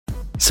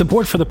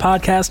Support for the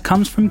podcast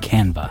comes from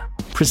Canva.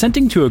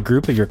 Presenting to a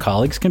group of your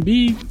colleagues can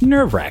be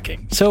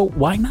nerve-wracking, so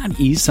why not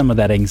ease some of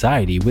that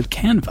anxiety with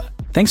Canva?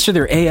 Thanks to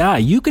their AI,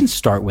 you can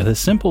start with a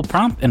simple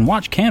prompt and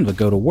watch Canva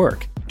go to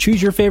work.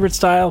 Choose your favorite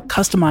style,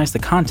 customize the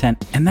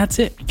content, and that's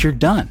it. You're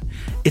done.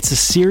 It's a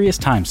serious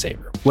time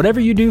saver.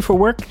 Whatever you do for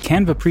work,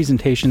 Canva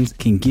presentations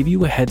can give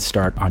you a head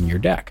start on your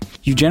deck.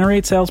 You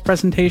generate sales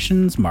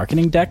presentations,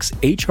 marketing decks,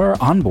 HR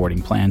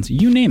onboarding plans,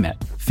 you name it.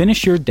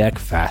 Finish your deck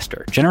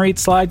faster. Generate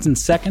slides in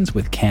seconds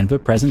with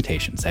Canva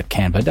presentations at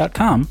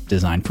canva.com,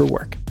 designed for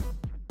work.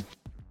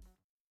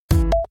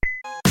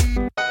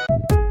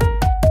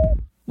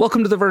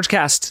 Welcome to the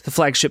Vergecast, the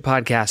flagship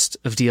podcast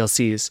of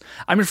DLCs.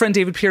 I'm your friend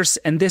David Pierce,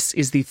 and this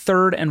is the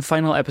third and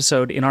final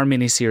episode in our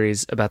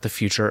mini-series about the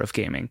future of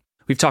gaming.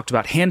 We've talked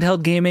about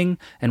handheld gaming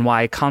and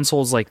why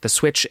consoles like the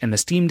Switch and the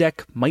Steam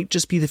Deck might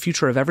just be the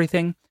future of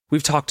everything.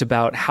 We've talked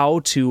about how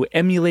to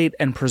emulate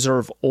and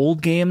preserve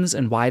old games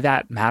and why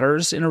that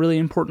matters in a really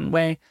important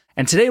way.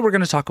 And today we're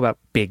going to talk about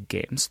big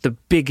games, the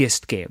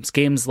biggest games,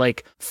 games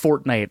like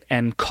Fortnite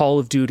and Call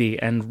of Duty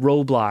and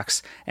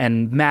Roblox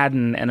and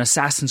Madden and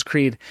Assassin's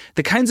Creed,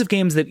 the kinds of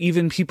games that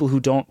even people who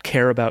don't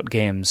care about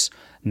games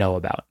know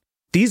about.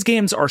 These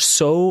games are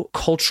so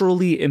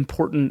culturally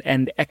important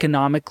and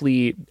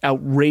economically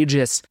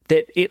outrageous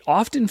that it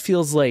often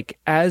feels like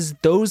as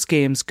those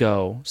games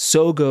go,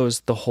 so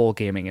goes the whole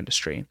gaming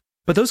industry.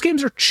 But those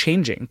games are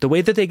changing. The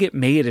way that they get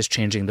made is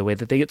changing. The way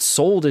that they get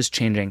sold is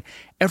changing.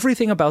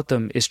 Everything about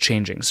them is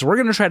changing. So we're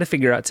going to try to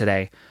figure out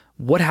today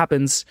what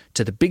happens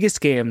to the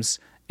biggest games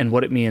and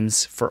what it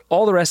means for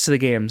all the rest of the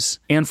games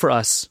and for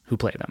us who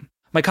play them.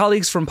 My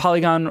colleagues from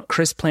Polygon,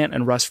 Chris Plant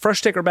and Russ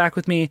Frushtick are back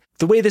with me.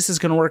 The way this is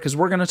going to work is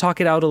we're going to talk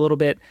it out a little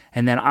bit,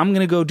 and then I'm going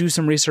to go do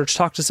some research,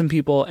 talk to some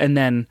people, and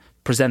then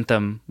present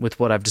them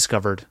with what I've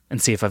discovered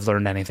and see if I've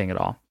learned anything at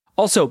all.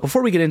 Also,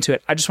 before we get into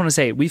it, I just want to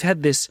say we've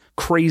had this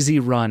crazy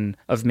run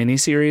of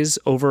miniseries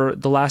over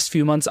the last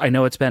few months. I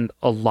know it's been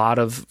a lot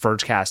of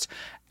Vergecast,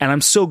 and I'm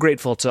so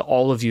grateful to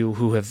all of you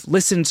who have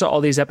listened to all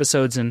these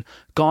episodes and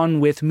gone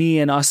with me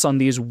and us on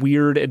these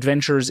weird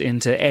adventures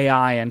into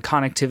AI and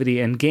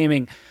connectivity and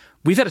gaming.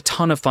 We've had a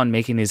ton of fun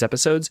making these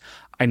episodes.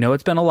 I know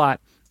it's been a lot.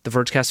 The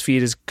Vergecast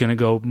feed is going to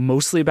go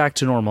mostly back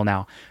to normal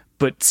now.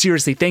 But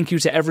seriously, thank you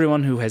to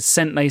everyone who has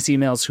sent nice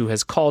emails, who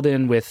has called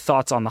in with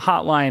thoughts on the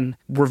hotline.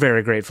 We're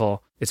very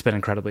grateful. It's been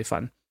incredibly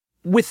fun.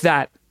 With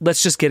that,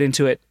 let's just get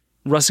into it.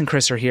 Russ and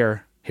Chris are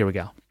here. Here we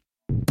go.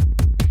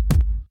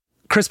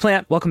 Chris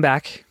Plant, welcome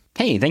back.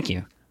 Hey, thank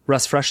you.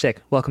 Russ Frushtick,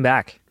 welcome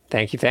back.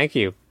 Thank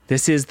you.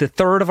 This is the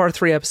third of our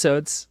 3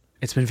 episodes.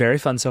 It's been very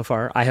fun so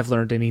far. I have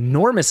learned an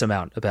enormous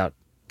amount about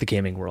the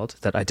gaming world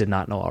that I did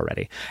not know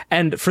already.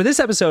 And for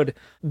this episode,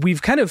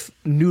 we've kind of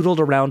noodled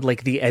around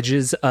like the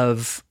edges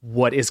of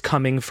what is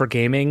coming for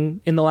gaming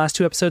in the last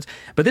 2 episodes.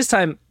 But this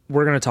time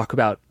we're going to talk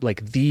about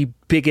like the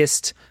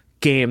biggest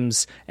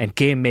games and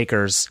game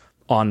makers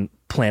on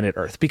planet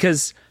Earth,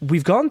 because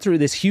we've gone through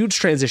this huge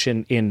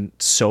transition in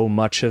so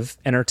much of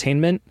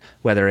entertainment,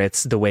 whether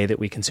it's the way that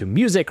we consume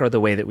music or the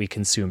way that we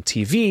consume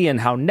TV, and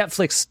how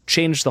Netflix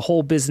changed the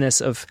whole business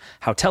of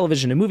how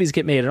television and movies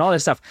get made and all that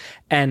stuff.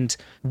 And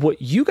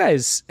what you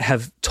guys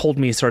have told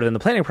me sort of in the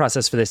planning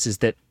process for this is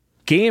that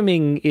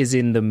gaming is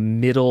in the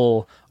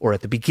middle or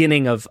at the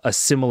beginning of a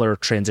similar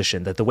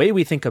transition, that the way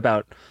we think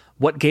about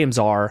what games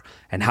are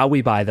and how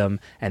we buy them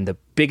and the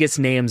biggest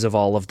names of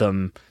all of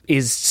them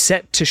is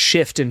set to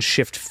shift and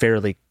shift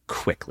fairly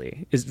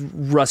quickly.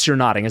 Russ, you're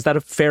nodding. Is that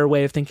a fair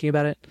way of thinking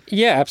about it?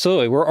 Yeah,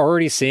 absolutely. We're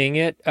already seeing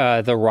it.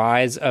 The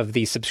rise of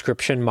the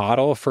subscription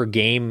model for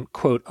game,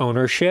 quote,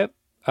 ownership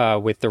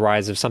with the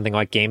rise of something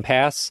like Game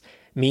Pass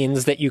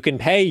means that you can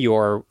pay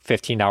your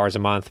 $15 a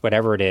month,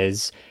 whatever it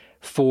is,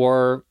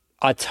 for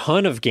a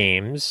ton of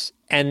games,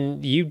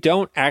 and you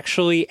don't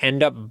actually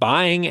end up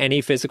buying any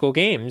physical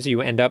games.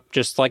 You end up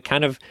just like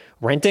kind of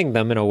renting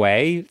them in a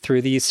way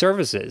through these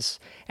services.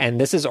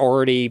 And this has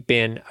already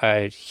been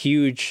a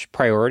huge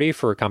priority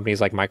for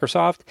companies like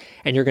Microsoft,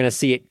 and you're going to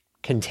see it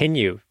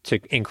continue to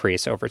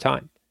increase over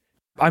time.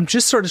 I'm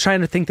just sort of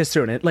trying to think this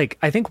through. And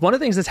I think one of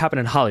the things that's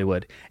happened in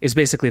Hollywood is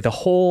basically the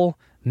whole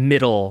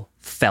middle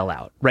fell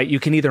out, right? You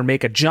can either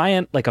make a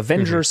giant, like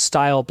Avengers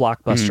style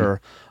blockbuster,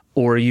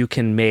 or you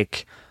can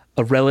make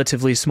a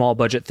relatively small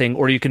budget thing,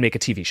 or you can make a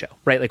TV show,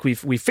 right? Like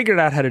we've figured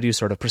out how to do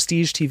sort of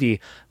prestige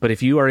TV, but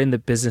if you are in the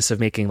business of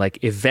making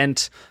like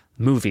event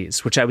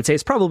movies, which I would say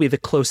is probably the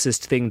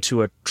closest thing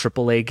to a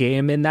AAA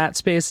game in that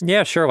space.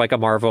 Yeah, sure. Like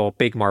a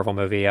big Marvel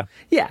movie. Yeah.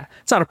 Yeah.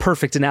 It's not a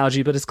perfect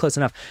analogy, but it's close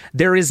enough.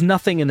 There is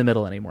nothing in the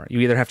middle anymore. You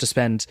either have to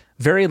spend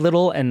very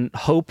little and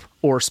hope,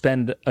 or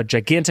spend a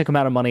gigantic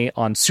amount of money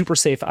on super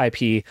safe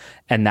IP,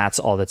 and that's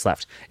all that's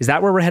left. Is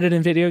that where we're headed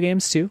in video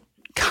games too?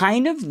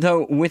 Kind of,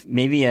 though, with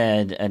maybe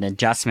an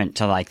adjustment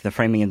to like the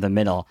framing of the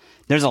middle.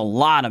 There's a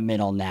lot of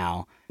middle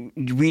now.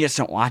 We just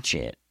don't watch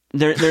it.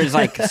 There's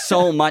like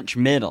so much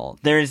middle.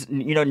 There's,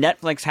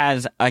 Netflix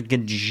has a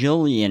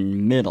gajillion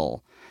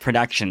middle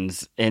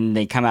productions, and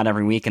they come out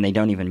every week and they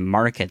don't even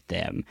market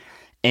them.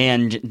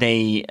 And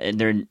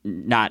they're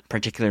not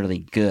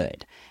particularly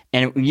good.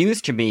 And it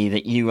used to be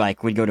that you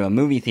like would go to a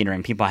movie theater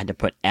and people had to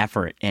put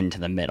effort into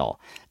the middle.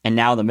 And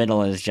now the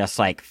middle is just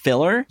like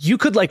filler. You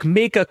could like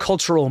make a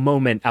cultural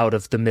moment out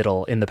of the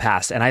middle in the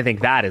past. And I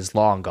think that is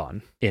long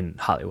gone in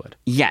Hollywood.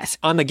 Yes.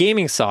 On the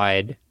gaming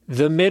side,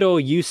 the middle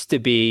used to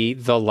be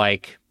the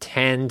like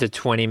 $10 to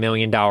 $20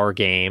 million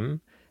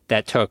game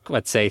that took,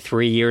 let's say,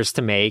 3 years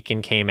to make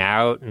and came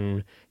out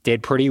and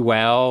did pretty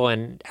well.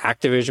 And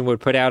Activision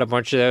would put out a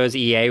bunch of those.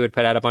 EA would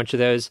put out a bunch of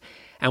those.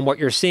 And what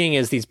you're seeing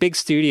is these big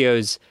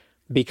studios,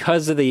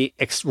 because of the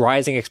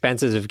rising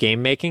expenses of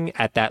game making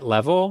at that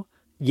level,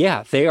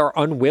 yeah, they are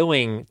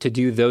unwilling to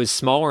do those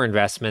smaller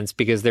investments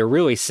because they're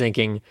really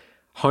sinking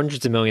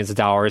hundreds of millions of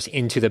dollars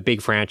into the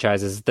big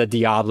franchises, the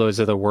Diablos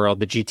of the world,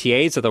 the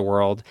GTAs of the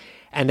world,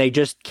 and they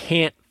just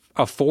can't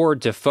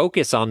afford to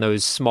focus on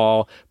those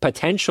small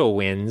potential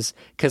wins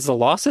because the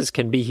losses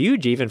can be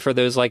huge even for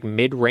those like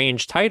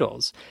mid-range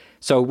titles.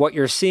 So what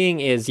you're seeing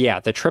is, yeah,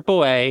 the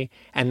AAA,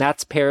 and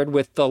that's paired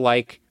with the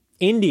like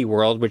indie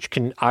world, which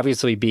can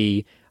obviously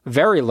be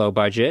very low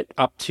budget,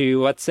 up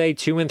to, let's say,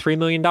 $2 and $3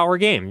 million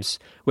games,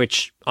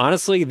 which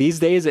honestly these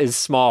days is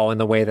small in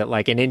the way that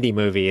like an indie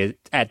movie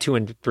at $2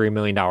 and $3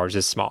 million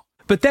is small.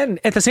 But then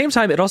at the same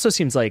time, it also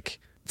seems like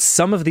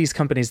some of these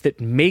companies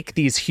that make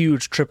these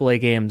huge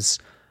AAA games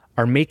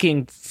are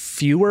making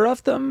fewer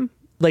of them.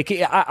 Like,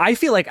 I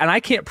feel like, and I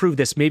can't prove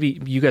this, maybe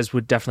you guys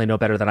would definitely know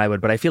better than I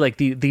would, but I feel like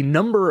the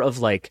number of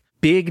like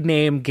big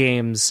name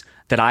games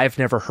that I've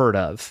never heard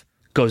of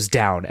goes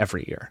down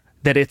every year.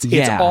 That it's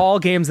all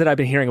games that I've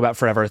been hearing about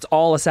forever. It's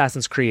all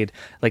Assassin's Creed.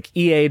 Like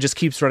EA just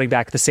keeps running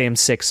back the same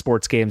 6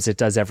 sports games it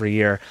does every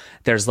year.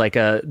 There's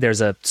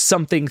a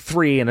something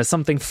 3 and a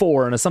something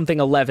 4 and a something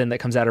 11 that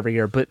comes out every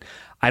year. But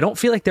I don't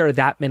feel like there are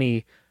that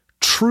many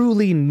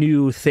truly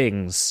new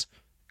things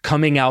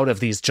coming out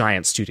of these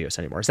giant studios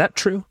anymore. Is that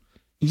true?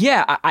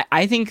 Yeah,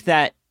 I think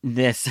that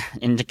this,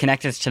 and to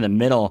connect us to the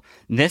middle,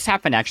 this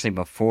happened actually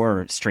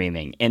before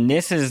streaming. And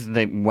this is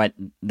what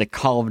the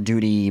Call of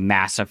Duty,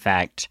 Mass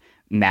Effect,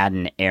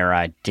 Madden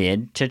era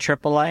did to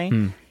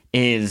AAA.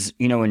 Is,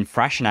 when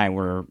Fresh and I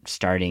were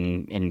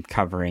starting and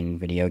covering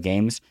video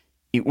games,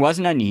 it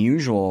wasn't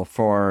unusual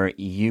for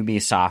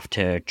Ubisoft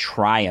to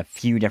try a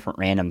few different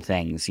random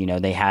things.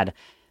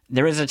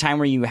 There was a time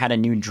where you had a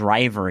new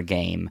driver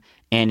game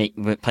and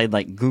it played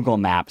like Google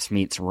Maps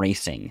meets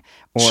racing,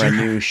 or a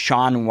new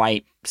Shaun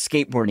White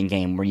skateboarding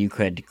game where you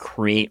could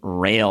create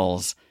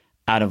rails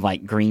out of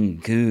like green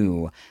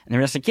goo. And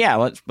they're just like, yeah,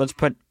 let's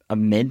put a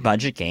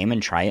mid-budget game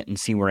and try it and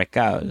see where it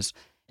goes,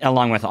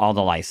 along with all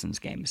the licensed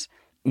games.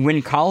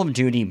 When Call of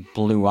Duty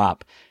blew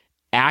up,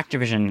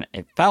 Activision,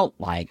 it felt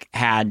like,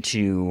 had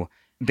to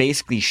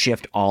basically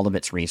shift all of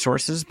its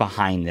resources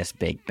behind this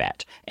big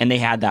bet. And they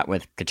had that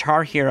with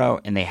Guitar Hero,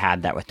 and they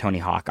had that with Tony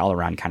Hawk all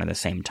around kind of the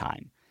same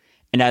time.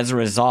 And as a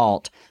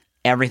result,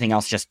 everything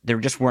else there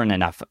just weren't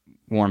enough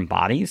warm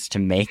bodies to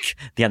make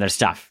the other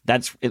stuff.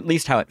 That's at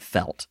least how it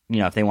felt,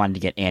 if they wanted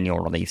to get annual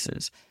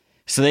releases.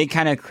 So they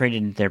kind of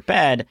created their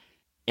bed,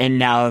 and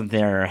now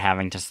they're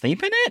having to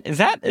sleep in it? Is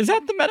that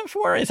the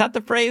metaphor? Is that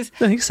the phrase?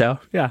 I think so,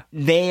 yeah.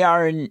 They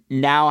are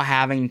now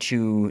having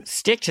to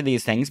stick to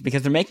these things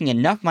because they're making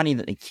enough money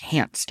that they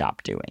can't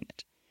stop doing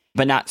it.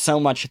 But not so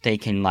much that they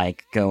can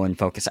go and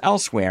focus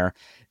elsewhere.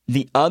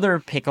 The other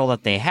pickle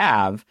that they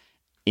have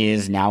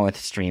is now with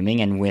streaming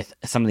and with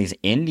some of these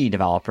indie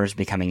developers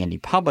becoming indie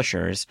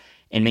publishers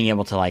and being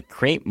able to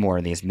create more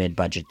of these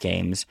mid-budget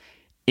games,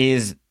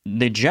 is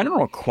the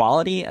general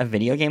quality of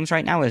video games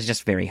right now is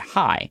just very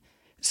high.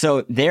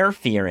 So their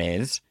fear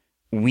is,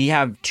 we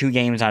have 2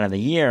 games out of the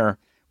year,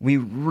 we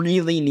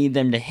really need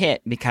them to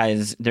hit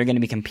because they're going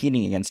to be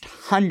competing against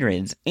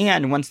hundreds,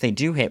 and once they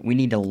do hit, we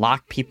need to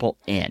lock people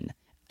in.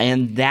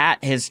 And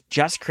that has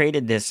just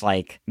created this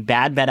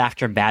bad bet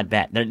after bad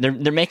bet.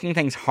 They're making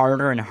things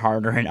harder and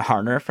harder and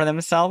harder for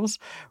themselves,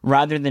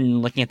 rather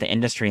than looking at the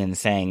industry and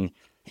saying,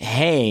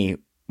 hey,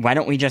 why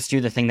don't we just do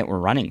the thing that we're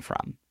running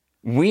from?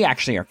 We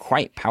actually are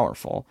quite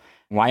powerful.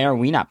 Why are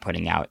we not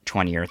putting out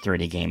 20 or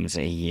 30 games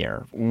a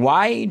year?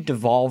 Why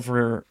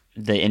Devolver,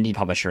 the indie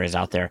publisher, is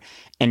out there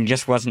and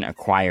just wasn't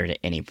acquired at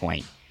any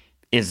point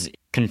is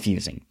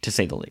confusing, to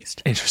say the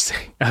least.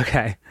 Interesting.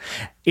 Okay.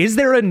 Is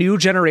there a new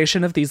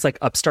generation of these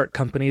upstart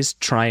companies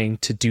trying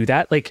to do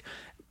that?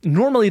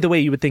 Normally the way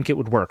you would think it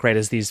would work, right,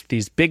 is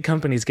these big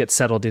companies get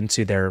settled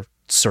into their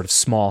sort of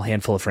small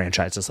handful of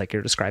franchises like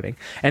you're describing.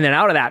 And then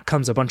out of that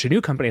comes a bunch of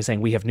new companies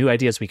saying, we have new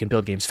ideas, we can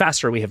build games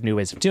faster, we have new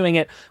ways of doing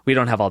it, we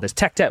don't have all this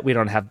tech debt, we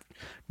don't have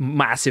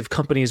massive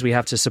companies we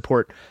have to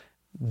support.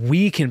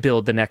 We can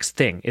build the next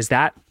thing. Is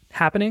that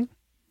happening?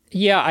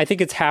 Yeah, I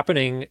think it's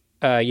happening.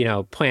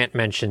 Plant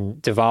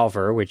mentioned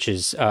Devolver, which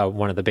is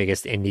one of the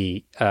biggest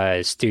indie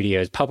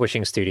studios,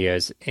 publishing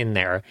studios in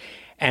there.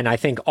 And I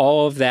think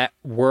all of that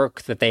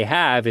work that they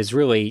have is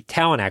really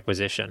talent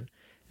acquisition.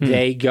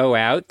 They go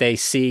out, they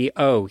see,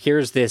 oh,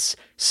 here's this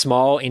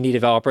small indie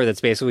developer that's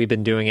basically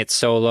been doing it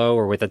solo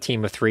or with a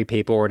team of 3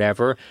 people or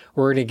whatever.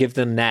 We're going to give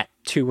them that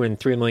 $2 and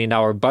 $3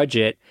 million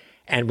budget,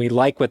 and we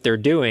like what they're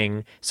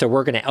doing, so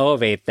we're going to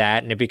elevate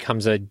that, and it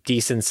becomes a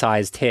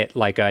decent-sized hit,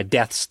 like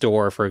Death's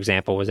Door, for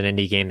example, was an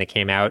indie game that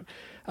came out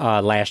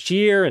last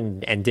year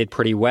and did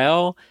pretty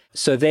well.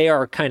 So they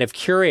are kind of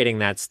curating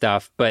that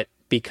stuff, but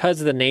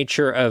because of the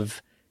nature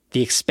of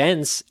the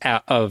expense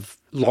of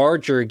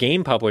larger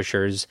game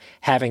publishers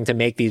having to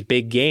make these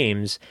big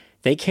games,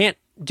 they can't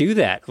do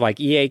that. Like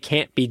EA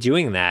can't be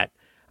doing that.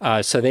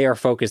 So they are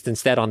focused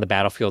instead on the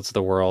Battlefields of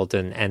the world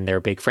and their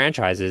big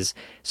franchises.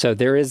 So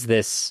there is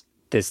this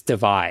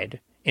divide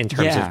in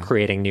terms of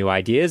creating new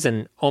ideas,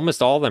 and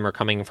almost all of them are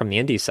coming from the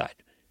indie side.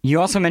 You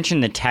also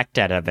mentioned the tech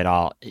debt of it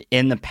all.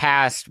 In the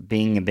past,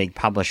 being a big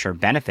publisher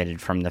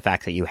benefited from the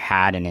fact that you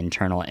had an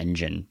internal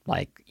engine,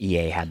 like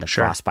EA had the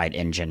Frostbite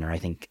engine, or I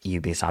think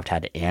Ubisoft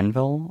had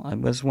Anvil,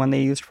 was one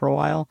they used for a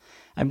while,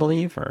 I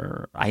believe,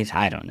 or I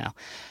don't know.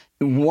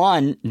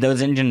 One,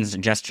 those engines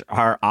just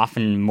are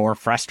often more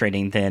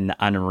frustrating than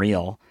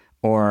Unreal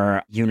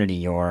or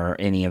Unity or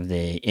any of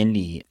the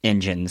indie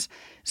engines.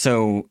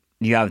 So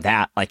you have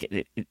that,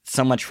 like,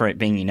 so much for it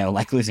being,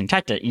 like losing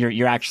tech debt.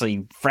 You're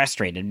actually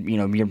frustrated.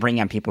 You're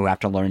bringing on people who have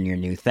to learn your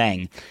new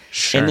thing.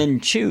 Sure. And then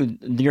two,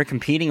 you're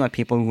competing with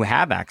people who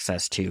have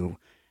access to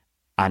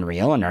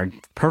Unreal and are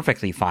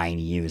perfectly fine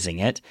using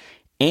it.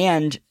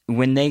 And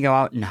when they go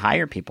out and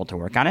hire people to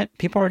work on it,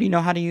 people already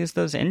know how to use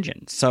those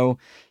engines. So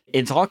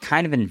it's all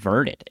kind of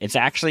inverted. It's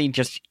actually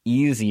just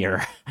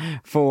easier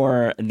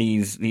for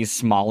these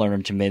smaller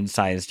to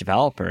mid-sized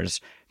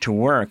developers to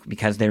work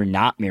because they're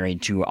not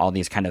married to all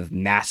these kind of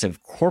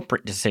massive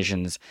corporate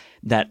decisions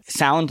that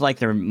sound like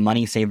they're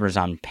money savers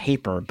on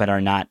paper, but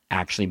are not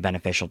actually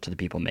beneficial to the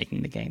people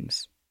making the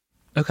games.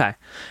 Okay.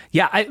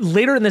 Yeah,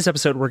 later in this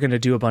episode, we're going to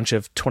do a bunch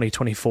of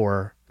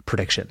 2024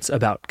 predictions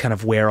about kind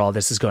of where all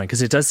this is going,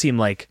 because it does seem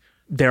like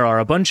there are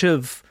a bunch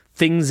of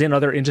things in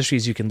other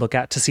industries you can look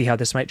at to see how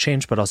this might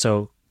change, but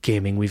also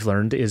gaming, we've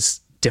learned,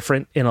 is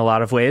different in a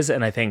lot of ways.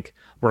 And I think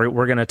we're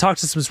going to talk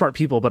to some smart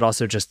people, but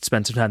also just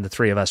spend some time, the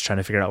three of us, trying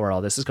to figure out where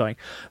all this is going.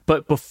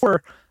 But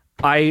before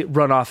I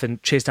run off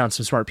and chase down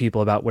some smart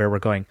people about where we're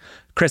going,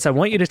 Chris, I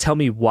want you to tell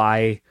me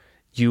why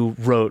you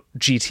wrote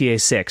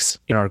GTA 6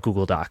 in our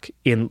Google Doc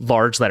in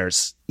large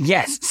letters.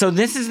 Yes. So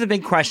this is the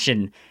big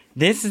question.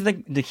 This is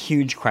the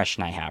huge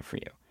question I have for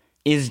you.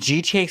 Is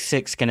GTA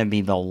 6 going to be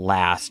the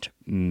last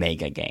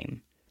mega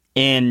game?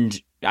 And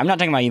I'm not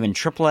talking about even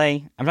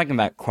AAA. I'm talking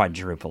about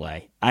quadruple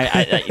A.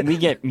 We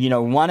get,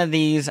 one of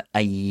these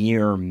a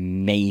year,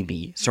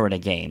 maybe, sort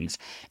of games.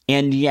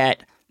 And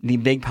yet the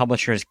big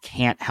publishers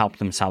can't help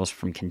themselves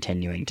from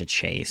continuing to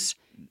chase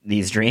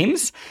these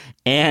dreams.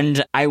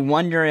 And I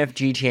wonder if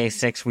GTA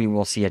 6, we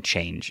will see a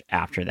change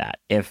after that.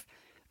 If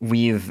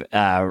we've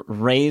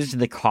raised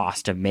the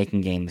cost of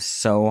making games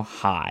so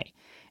high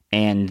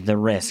and the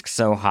risk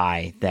so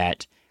high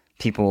that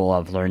people will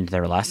have learned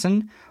their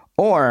lesson,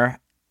 or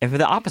if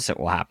the opposite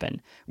will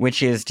happen,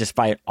 which is,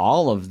 despite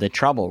all of the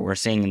trouble we're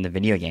seeing in the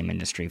video game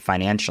industry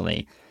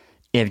financially,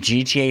 if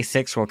GTA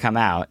 6 will come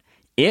out,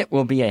 it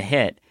will be a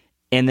hit,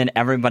 and then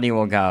everybody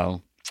will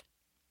go,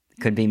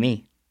 could be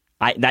me.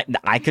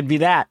 I could be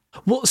that.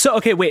 Well, so,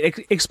 okay,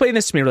 wait, explain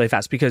this to me really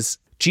fast, because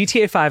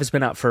GTA 5 has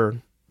been out for,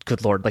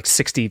 good Lord, like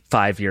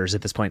 65 years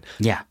at this point.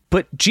 Yeah.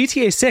 But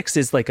GTA 6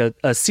 is like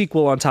a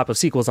sequel on top of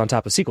sequels on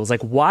top of sequels.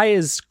 Like, why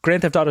is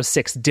Grand Theft Auto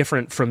 6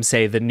 different from,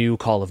 say, the new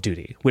Call of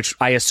Duty, which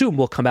I assume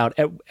will come out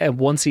at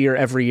once a year,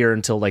 every year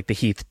until, like, the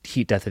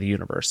heat death of the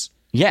universe?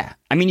 Yeah.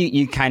 I mean,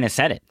 you kind of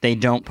said it. They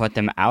don't put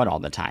them out all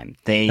the time.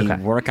 They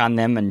work on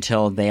them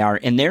until they are,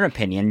 in their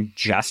opinion,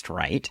 just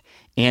right.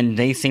 And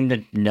they seem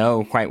to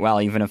know quite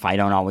well, even if I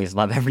don't always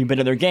love every bit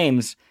of their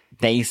games,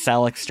 they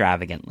sell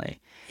extravagantly.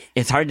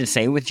 It's hard to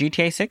say with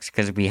GTA 6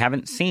 because we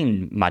haven't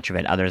seen much of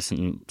it other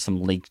than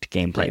some leaked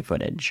gameplay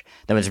footage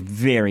that was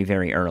very,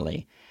 very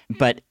early.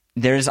 But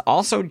there's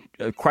also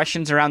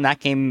questions around that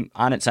game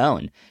on its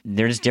own.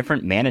 There's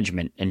different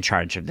management in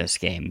charge of this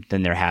game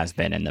than there has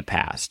been in the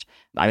past.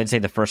 I would say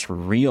the first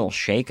real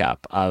shakeup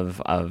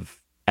of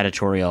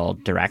editorial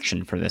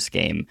direction for this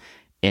game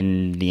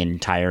in the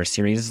entire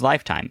series'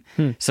 lifetime.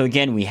 So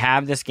again, we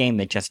have this game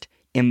that just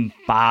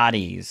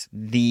embodies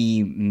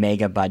the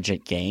mega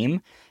budget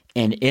game,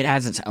 and it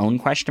has its own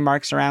question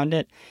marks around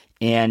it.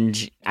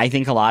 And I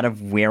think a lot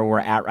of where we're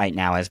at right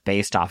now is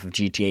based off of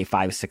GTA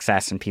 5's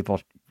success and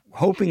people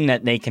hoping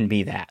that they can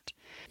be that.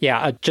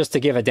 Yeah, just to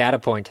give a data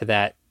point to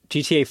that,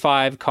 GTA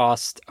 5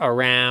 cost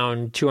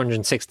around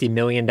 $260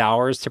 million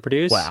to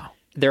produce. Wow.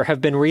 There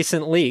have been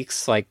recent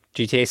leaks, like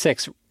GTA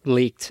 6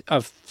 leaked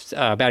of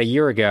about a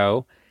year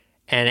ago.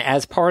 And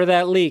as part of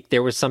that leak,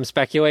 there was some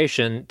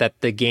speculation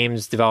that the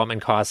game's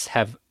development costs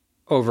have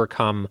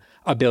overcome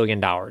 $1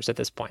 billion at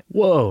this point.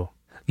 Whoa.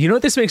 You know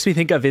what this makes me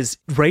think of is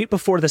right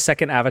before the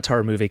second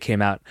Avatar movie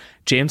came out,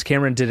 James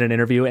Cameron did an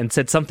interview and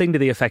said something to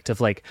the effect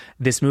of like,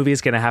 this movie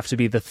is going to have to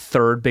be the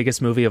third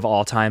biggest movie of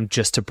all time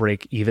just to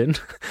break even.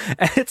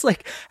 And it's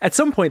like, at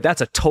some point,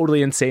 that's a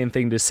totally insane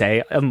thing to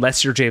say,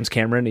 unless you're James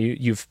Cameron,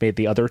 you've made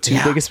the other two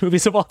biggest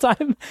movies of all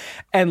time.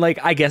 And like,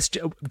 I guess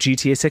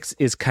GTA 6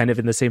 is kind of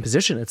in the same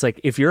position. It's like,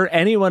 if you're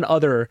anyone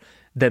other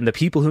than the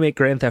people who make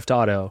Grand Theft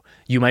Auto,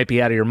 you might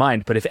be out of your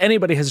mind. But if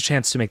anybody has a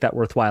chance to make that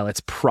worthwhile,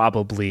 it's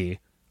probably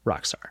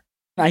Rockstar.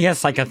 I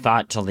guess like a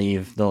thought to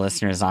leave the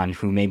listeners on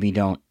who maybe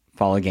don't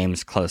follow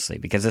games closely,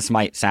 because this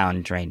might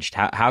sound deranged.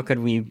 How could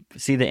we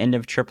see the end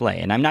of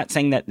AAA? And I'm not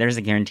saying that there's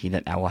a guarantee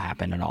that that will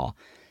happen at all.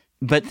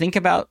 But think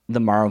about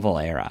the Marvel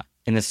era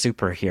and the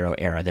superhero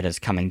era that is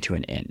coming to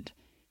an end.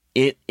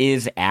 It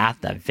is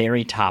at the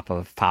very top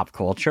of pop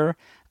culture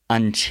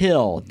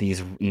until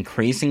these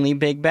increasingly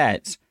big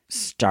bets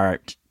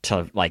start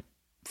to like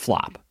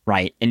flop,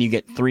 right? And you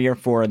get 3 or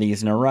 4 of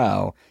these in a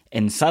row,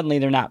 and suddenly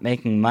they're not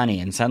making money,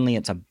 and suddenly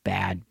it's a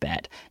bad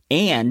bet.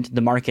 And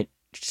the market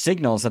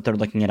signals that they're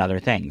looking at other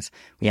things.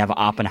 We have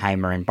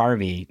Oppenheimer and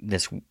Barbie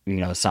this,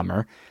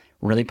 summer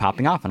really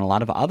popping off, and a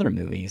lot of other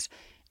movies.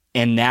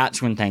 And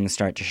that's when things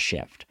start to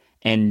shift.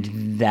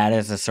 And that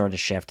is a sort of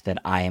shift that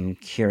I am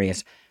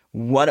curious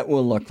what it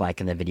will look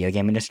like in the video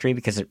game industry,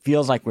 because it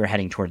feels like we're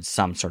heading towards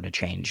some sort of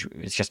change.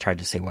 It's just hard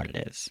to say what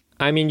it is.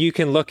 I mean, you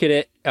can look at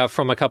it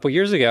from a couple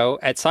years ago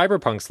at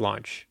Cyberpunk's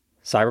launch.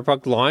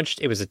 Cyberpunk launched.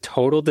 It was a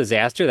total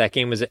disaster. That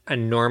game was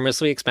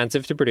enormously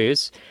expensive to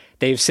produce.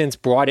 They've since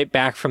brought it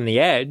back from the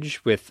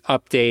edge with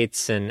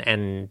updates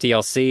and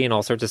DLC and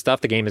all sorts of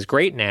stuff. The game is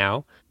great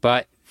now,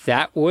 but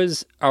that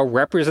was a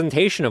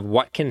representation of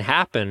what can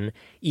happen.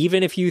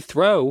 Even if you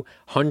throw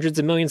hundreds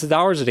of millions of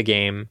dollars at a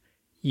game,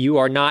 you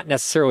are not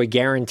necessarily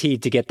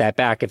guaranteed to get that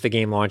back if the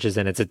game launches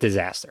and it's a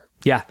disaster.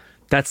 Yeah.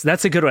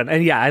 That's a good one.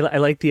 And yeah, I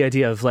like the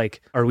idea of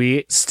like, are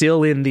we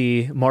still in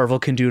the Marvel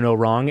can do no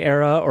wrong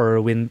era, or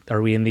are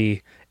we in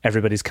the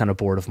everybody's kind of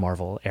bored of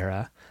Marvel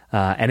era?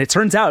 And it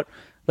turns out,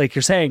 like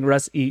you're saying,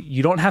 Russ,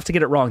 you don't have to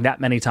get it wrong that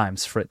many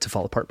times for it to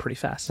fall apart pretty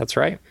fast. That's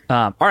right.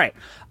 All right.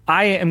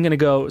 I am going to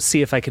go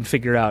see if I can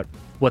figure out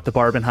what the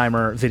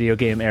Barbenheimer video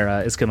game era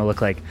is going to look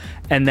like.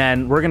 And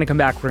then we're going to come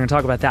back. We're going to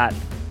talk about that.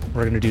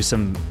 We're going to do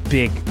some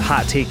big,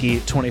 hot takey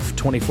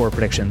 2024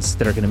 predictions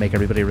that are going to make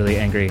everybody really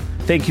angry.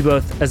 Thank you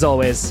both. As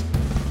always,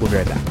 we'll be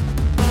right back.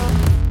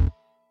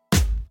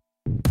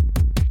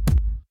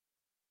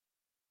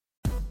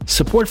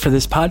 Support for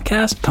this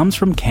podcast comes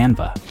from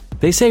Canva.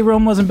 They say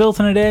Rome wasn't built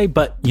in a day,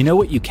 but you know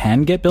what you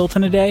can get built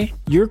in a day?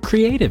 Your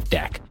creative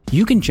deck.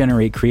 You can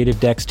generate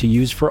creative decks to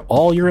use for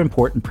all your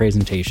important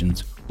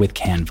presentations with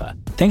Canva.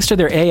 Thanks to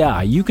their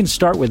AI, you can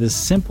start with a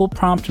simple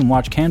prompt and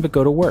watch Canva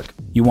go to work.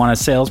 You want a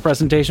sales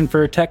presentation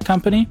for a tech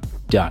company?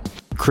 Done.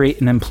 Create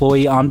an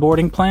employee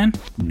onboarding plan?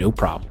 No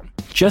problem.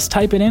 Just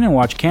type it in and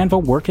watch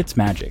Canva work its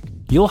magic.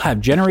 You'll have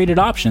generated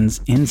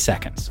options in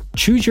seconds.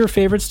 Choose your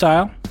favorite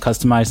style,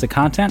 customize the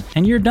content,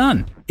 and you're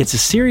done. It's a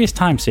serious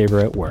time saver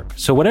at work.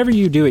 So whatever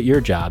you do at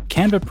your job,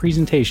 Canva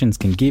presentations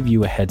can give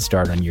you a head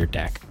start on your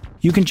deck.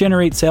 You can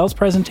generate sales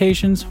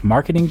presentations,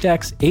 marketing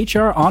decks,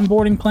 HR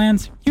onboarding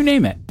plans, you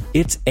name it.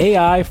 It's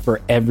AI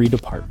for every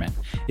department.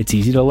 It's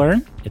easy to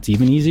learn, it's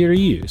even easier to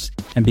use.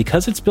 And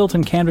because it's built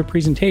in Canva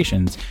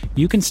presentations,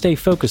 you can stay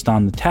focused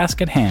on the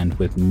task at hand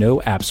with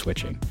no app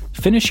switching.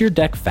 Finish your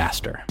deck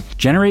faster.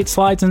 Generate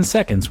slides in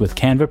seconds with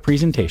Canva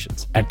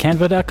presentations at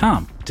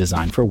canva.com,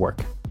 designed for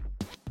work.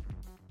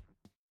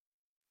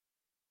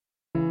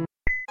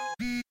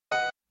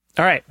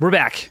 All right, we're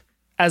back.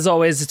 As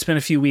always, it's been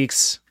a few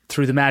weeks.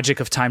 Through the magic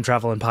of time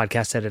travel and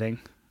podcast editing,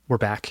 we're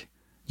back.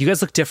 You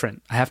guys look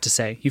different, I have to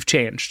say. You've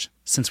changed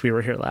since we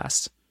were here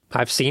last.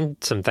 I've seen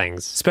some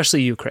things.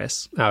 Especially you,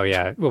 Chris. Oh,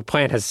 yeah. Well,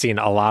 Plant has seen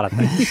a lot of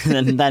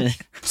things.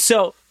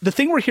 So the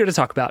thing we're here to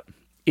talk about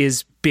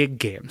is big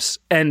games.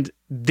 And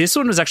this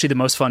one was actually the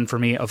most fun for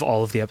me of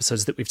all of the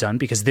episodes that we've done,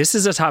 because this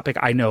is a topic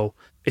I know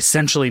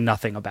essentially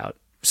nothing about.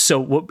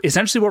 So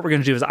essentially what we're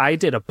going to do is I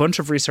did a bunch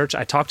of research.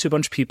 I talked to a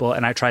bunch of people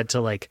and I tried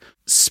to like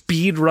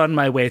speed run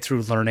my way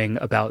through learning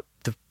about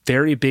the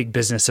very big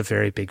business of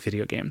very big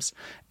video games.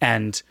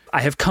 And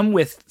I have come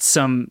with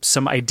some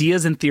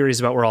ideas and theories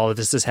about where all of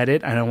this is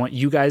headed. And I want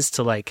you guys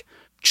to like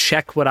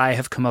check what I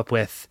have come up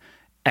with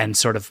and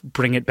sort of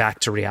bring it back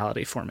to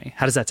reality for me.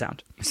 How does that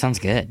sound? Sounds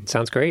good.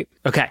 Sounds great.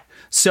 Okay.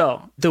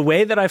 So the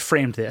way that I've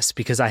framed this,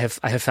 because I have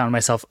found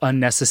myself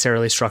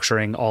unnecessarily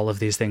structuring all of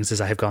these things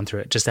as I have gone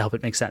through it, just to help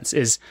it make sense,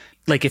 is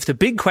like, if the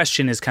big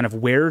question is kind of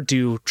where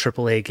do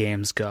AAA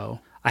games go,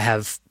 I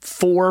have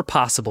 4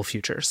 possible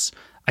futures.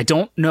 I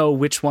don't know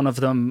which one of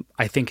them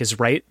I think is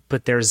right,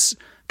 but there's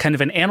kind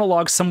of an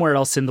analog somewhere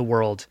else in the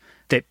world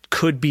that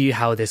could be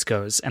how this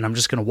goes. And I'm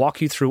just going to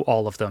walk you through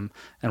all of them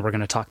and we're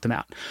going to talk them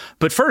out.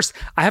 But first,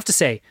 I have to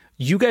say,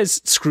 you guys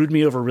screwed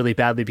me over really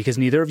badly because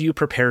neither of you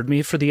prepared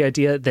me for the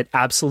idea that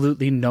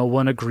absolutely no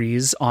one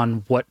agrees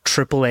on what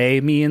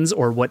AAA means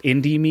or what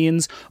indie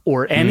means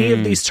or any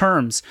of these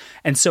terms.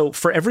 And so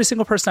for every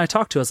single person I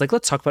talked to, I was like,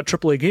 let's talk about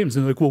AAA games.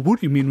 And they're like, well, what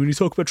do you mean when you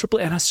talk about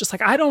AAA? And I was just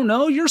like, I don't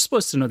know. You're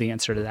supposed to know the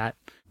answer to that.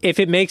 If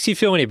it makes you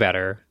feel any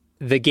better,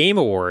 the Game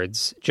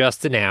Awards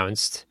just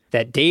announced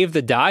that Dave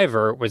the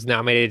Diver was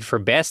nominated for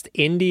Best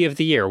Indie of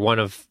the Year, one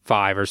of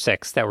 5 or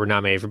 6 that were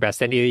nominated for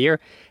Best Indie of the Year.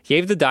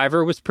 Dave the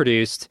Diver was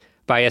produced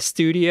by a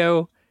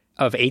studio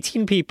of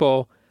 18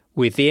 people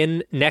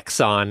within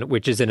Nexon,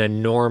 which is an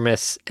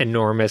enormous,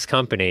 enormous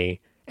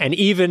company. And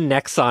even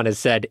Nexon has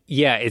said,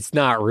 yeah, it's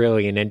not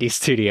really an indie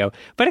studio,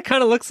 but it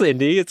kind of looks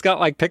indie. It's got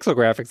like pixel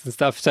graphics and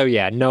stuff. So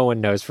yeah, no one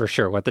knows for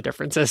sure what the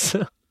difference is.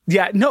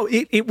 Yeah, no,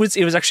 it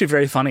was actually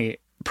very funny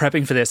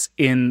prepping for this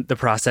in the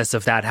process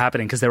of that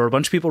happening, because there were a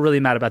bunch of people really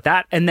mad about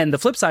that. And then the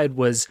flip side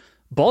was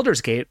Baldur's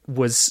Gate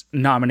was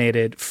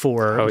nominated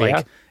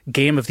for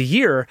Game of the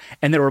Year.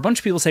 And there were a bunch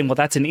of people saying, well,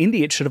 that's an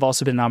indie. It should have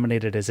also been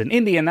nominated as an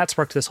indie. And that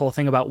sparked this whole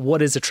thing about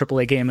what is a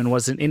AAA game and what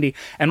is an indie.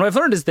 And what I've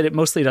learned is that it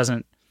mostly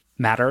doesn't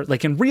matter.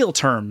 Like in real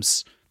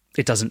terms,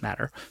 it doesn't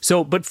matter.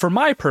 So, but for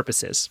my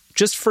purposes,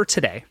 just for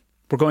today,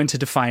 we're going to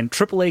define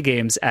AAA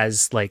games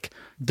as like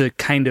the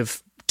kind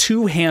of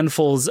 2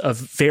 handfuls of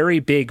very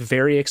big,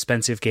 very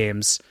expensive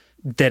games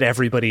that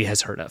everybody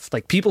has heard of.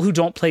 Like people who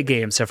don't play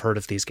games have heard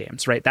of these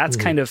games, right? That's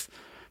kind of,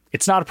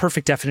 it's not a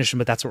perfect definition,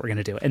 but that's what we're going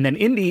to do. And then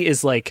indie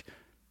is like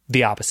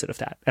the opposite of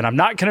that. And I'm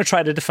not going to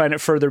try to define it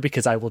further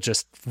because I will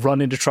just run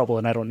into trouble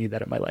and I don't need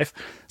that in my life.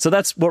 So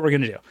that's what we're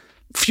going to do.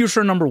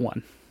 Future number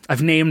 1.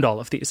 I've named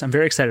all of these. I'm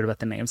very excited about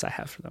the names I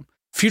have for them.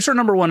 Future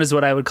number 1 is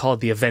what I would call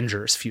the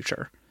Avengers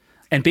future.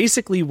 And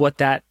basically what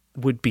that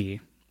would be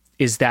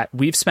is that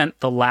we've spent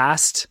the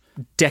last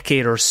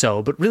decade or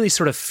so, but really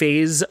sort of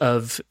phase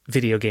of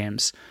video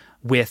games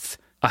with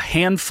a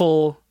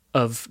handful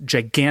of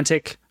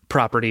gigantic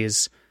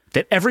properties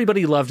that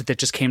everybody loved that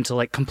just came to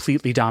like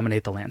completely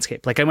dominate the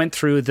landscape. Like I went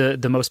through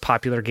the most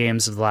popular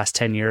games of the last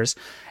 10 years,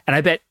 and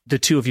I bet the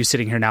 2 of you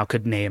sitting here now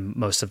could name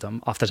most of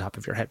them off the top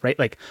of your head, right?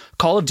 Like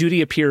Call of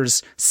Duty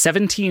appears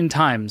 17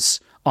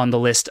 times on the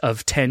list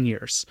of 10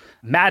 years.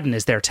 Madden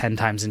is there 10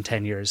 times in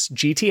 10 years.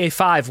 GTA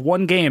 5,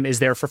 one game, is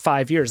there for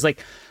 5 years.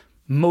 Like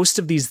most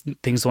of these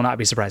things will not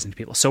be surprising to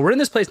people. So we're in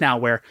this place now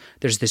where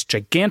there's this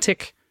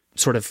gigantic,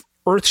 sort of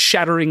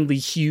earth-shatteringly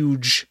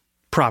huge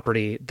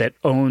property that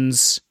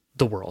owns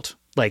the world.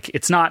 Like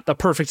it's not the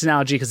perfect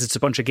analogy because it's a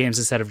bunch of games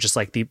instead of just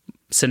like the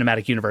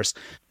cinematic universe.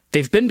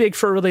 They've been big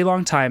for a really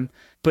long time,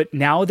 but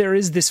now there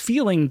is this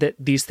feeling that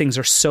these things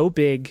are so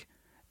big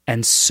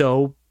and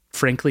so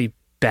frankly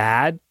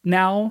bad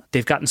now.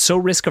 They've gotten so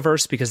risk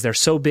averse because they're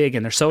so big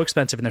and they're so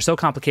expensive and they're so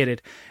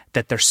complicated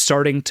that they're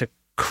starting to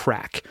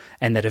crack,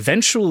 and that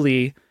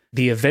eventually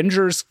the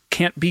Avengers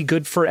can't be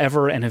good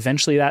forever, and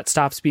eventually that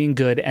stops being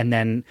good, and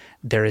then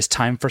there is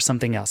time for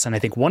something else. And I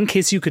think one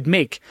case you could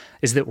make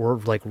is that we're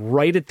like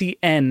right at the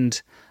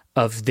end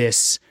of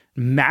this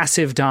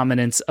massive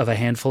dominance of a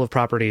handful of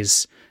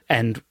properties,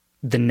 and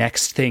the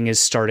next thing is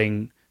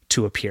starting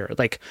to appear.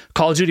 Like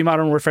Call of Duty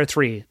Modern Warfare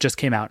 3 just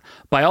came out.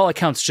 By all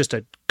accounts, just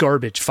a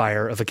garbage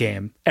fire of a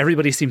game.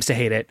 Everybody seems to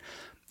hate it.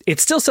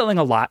 It's still selling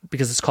a lot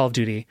because it's Call of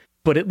Duty,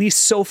 but at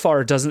least so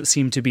far it doesn't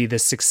seem to be the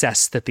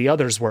success that the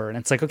others were. And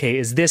it's like, okay,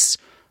 is this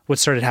what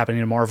started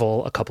happening to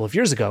Marvel a couple of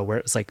years ago, where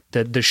it's like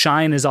the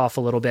shine is off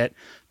a little bit.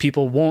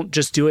 People won't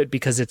just do it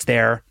because it's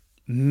there.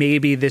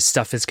 Maybe this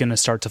stuff is going to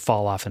start to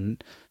fall off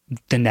and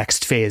the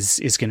next phase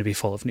is going to be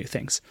full of new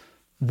things.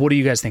 What do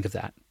you guys think of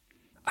that?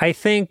 I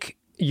think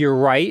you're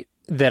right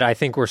that I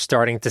think we're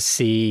starting to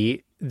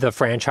see the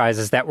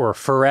franchises that were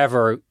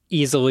forever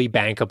easily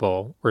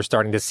bankable. We're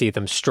starting to see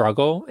them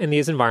struggle in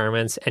these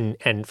environments,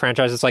 and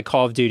franchises like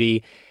Call of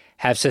Duty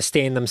have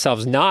sustained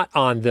themselves not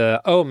on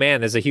the, oh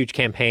man, there's a huge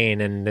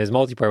campaign and there's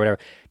multiplayer, whatever,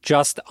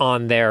 just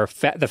on their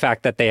the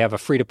fact that they have a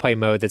free-to-play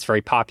mode that's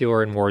very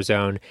popular in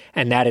Warzone,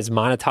 and that is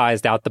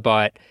monetized out the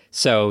butt.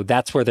 So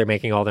that's where they're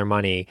making all their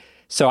money.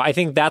 So I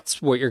think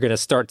that's what you're going to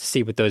start to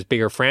see with those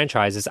bigger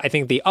franchises. I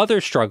think the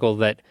other struggle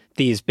that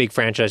these big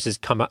franchises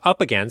come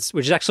up against,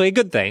 which is actually a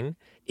good thing,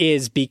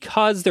 is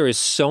because there is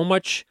so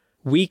much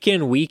week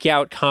in, week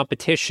out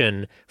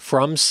competition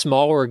from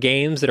smaller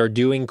games that are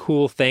doing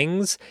cool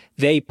things,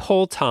 they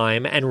pull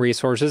time and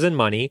resources and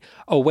money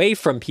away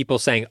from people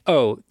saying,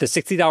 oh, the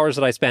 $60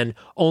 that I spend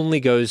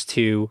only goes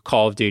to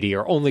Call of Duty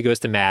or only goes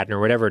to Madden or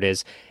whatever it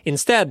is.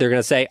 Instead, they're going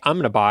to say, I'm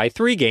going to buy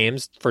 3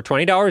 games for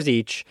 $20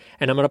 each,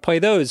 and I'm going to play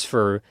those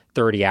for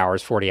 30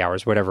 hours, 40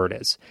 hours, whatever it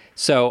is.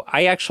 So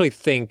I actually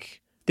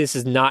think this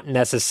is not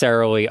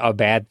necessarily a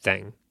bad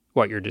thing,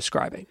 what you're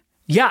describing.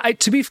 Yeah,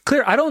 to be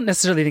clear, I don't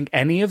necessarily think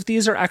any of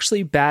these are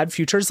actually bad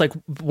futures. Like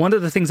one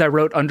of the things I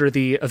wrote under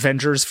the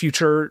Avengers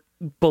future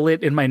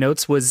bullet in my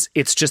notes was,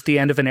 it's just the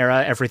end of an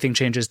era. Everything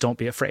changes. Don't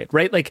be afraid,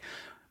 right? Like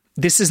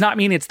this does not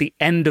mean it's the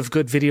end of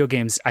good video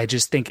games. I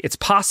just think it's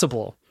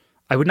possible.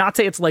 I would not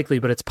say it's likely,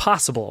 but it's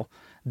possible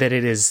that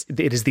it is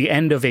the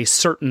end of a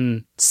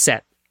certain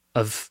set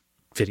of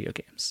video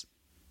games.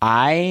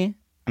 I'm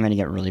going to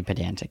get really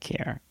pedantic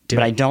here.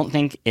 But I don't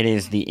think it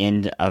is the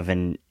end of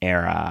an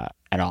era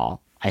at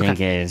all. I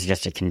think it is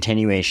just a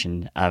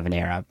continuation of an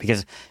era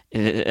because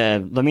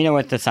let me know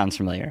if this sounds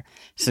familiar.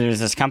 So there's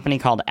this company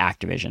called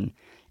Activision,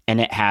 and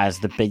it has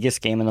the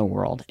biggest game in the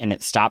world, and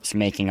it stops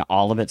making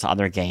all of its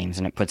other games,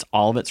 and it puts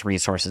all of its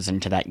resources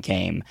into that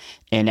game,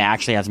 and it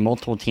actually has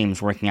multiple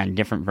teams working on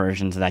different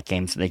versions of that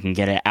game so they can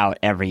get it out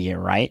every year,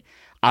 right?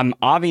 I'm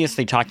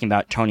obviously talking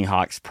about Tony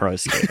Hawk's Pro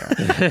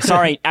Skater.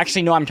 Sorry,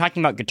 actually, no, I'm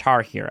talking about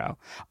Guitar Hero.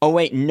 Oh,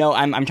 wait, no,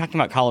 I'm talking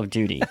about Call of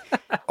Duty.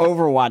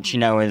 Overwatch,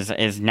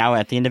 is now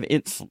at the end of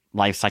its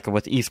life cycle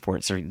with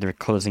esports, or they're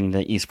closing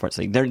the esports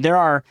league. There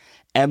are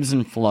ebbs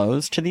and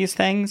flows to these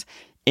things,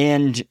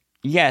 and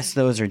yes,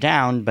 those are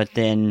down, but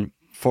then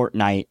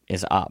Fortnite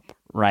is up,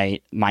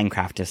 right?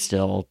 Minecraft is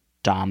still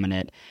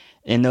dominant.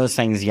 And those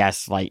things,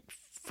 yes, like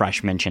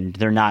Fresh mentioned,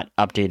 they're not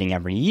updating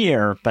every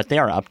year, but they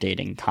are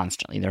updating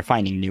constantly. They're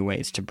finding new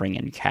ways to bring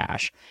in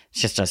cash.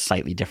 It's just a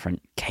slightly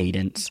different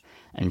cadence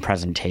and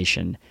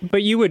presentation.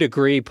 But you would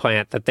agree,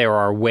 Plant, that there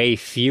are way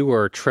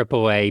fewer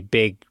AAA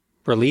big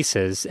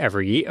releases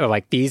every year,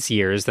 like these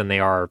years, than they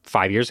are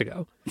 5 years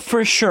ago.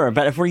 For sure,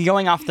 but if we're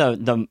going off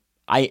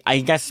I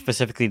guess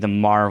specifically the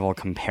Marvel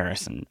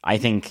comparison, I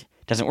think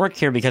doesn't work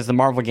here because the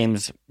Marvel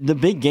games, the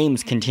big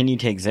games continue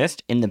to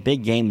exist, and the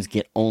big games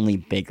get only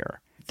bigger.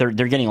 They're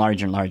getting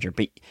larger and larger.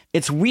 But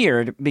it's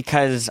weird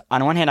because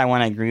on one hand, I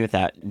want to agree with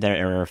that.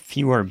 There are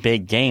fewer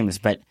big games,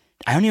 but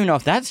I don't even know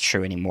if that's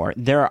true anymore.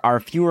 There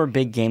are fewer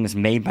big games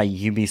made by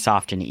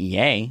Ubisoft and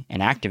EA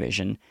and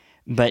Activision,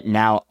 but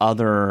now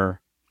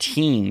other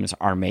teams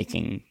are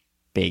making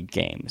big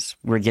games.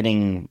 We're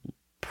getting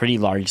pretty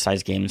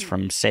large-sized games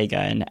from Sega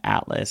and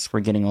Atlas. We're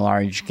getting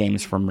large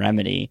games from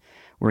Remedy.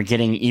 We're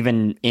getting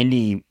even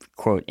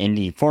former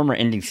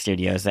indie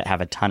studios that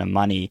have a ton of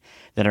money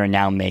that are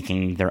now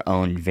making their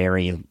own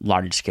very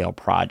large-scale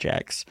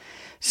projects.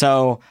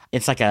 So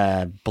it's like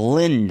a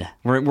blend.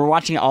 We're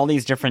watching all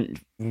these different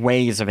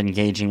ways of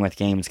engaging with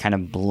games kind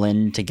of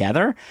blend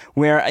together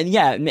where,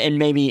 yeah, and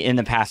maybe in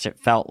the past it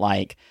felt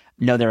like,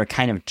 no, there were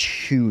kind of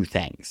two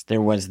things.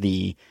 There was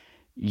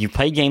you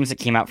played games that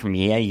came out from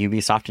EA,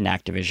 Ubisoft, and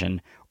Activision,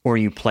 or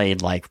you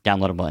played like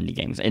downloadable indie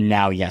games. And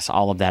now, yes,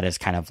 all of that is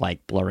kind of like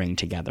blurring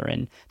together.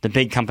 And the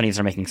big companies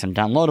are making some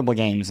downloadable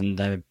games, and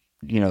the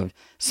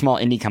small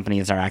indie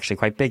companies are actually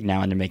quite big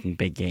now, and they're making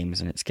big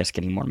games, and it's just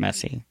getting more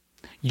messy.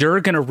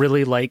 You're going to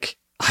really like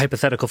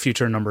hypothetical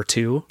future number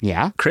 2.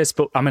 Yeah. Chris,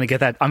 but I'm going to get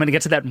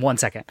to that in 1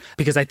 second,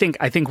 because I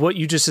think what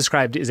you just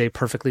described is a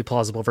perfectly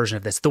plausible version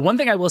of this. The one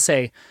thing I will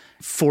say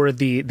for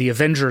the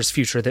Avengers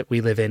future that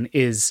we live in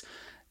is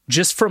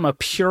just from a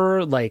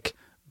pure like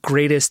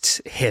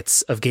greatest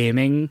hits of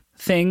gaming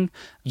thing,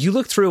 you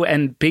look through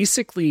and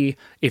basically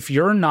if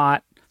you're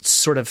not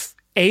sort of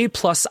A+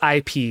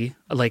 IP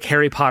like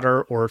Harry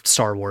Potter or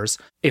Star Wars,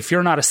 if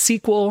you're not a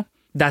sequel,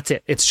 that's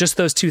it. It's just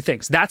those two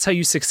things. That's how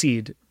you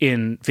succeed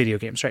in video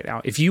games right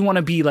now. If you want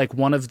to be like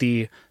one of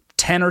the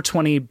 10 or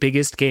 20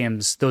 biggest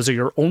games, those are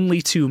your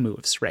only two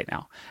moves right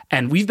now.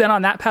 And we've been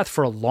on that path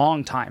for a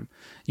long time.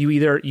 You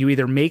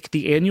either make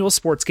the annual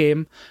sports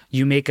game,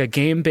 you make a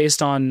game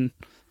based on,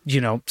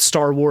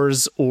 Star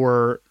Wars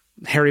or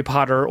Harry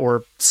Potter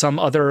or some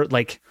other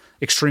like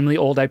extremely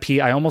old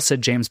IP. I almost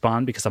said James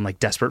Bond because I'm like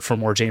desperate for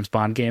more James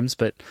Bond games,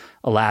 but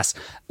alas.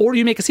 Or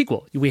you make a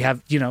sequel. We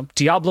have,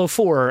 Diablo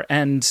 4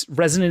 and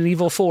Resident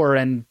Evil 4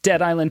 and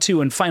Dead Island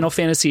 2 and Final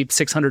Fantasy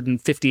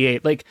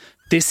 658. Like,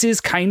 this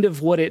is kind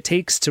of what it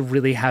takes to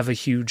really have a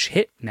huge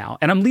hit now.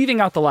 And I'm leaving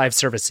out the live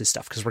services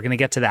stuff because we're going to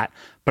get to that.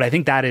 But I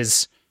think that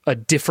is a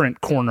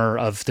different corner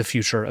of the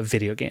future of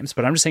video games.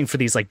 But I'm just saying for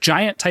these like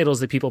giant titles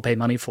that people pay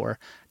money for,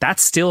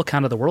 that's still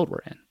kind of the world we're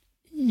in.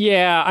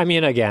 Yeah, I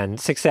mean, again,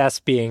 success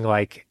being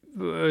like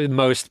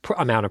most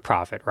amount of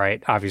profit,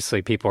 right?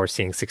 Obviously, people are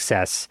seeing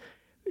success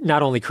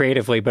not only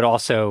creatively, but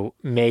also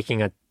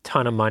making a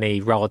ton of money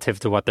relative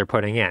to what they're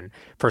putting in.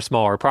 For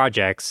smaller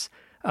projects,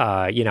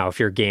 if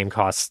your game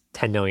costs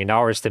 $10 million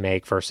to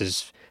make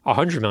versus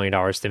 $100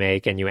 million to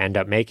make, and you end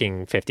up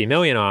making $50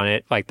 million on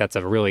it, like that's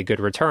a really good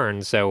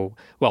return. So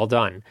well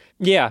done.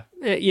 Yeah,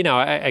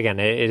 again,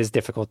 it is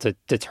difficult to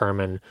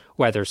determine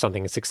whether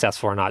something is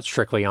successful or not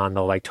strictly on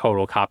the like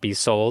total copies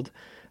sold.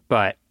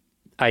 But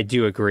I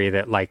do agree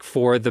that like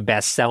for the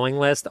best selling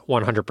list,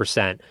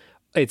 100%,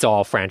 it's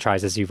all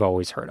franchises you've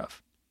always heard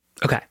of.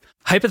 Okay.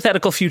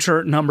 Hypothetical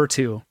future number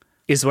 2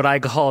 is what I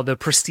call the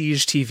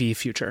prestige TV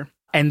future.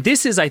 And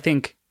this is, I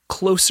think,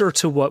 closer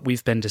to what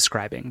we've been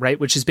describing, right?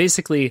 Which is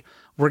basically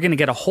we're going to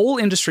get a whole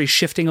industry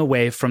shifting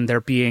away from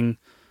there being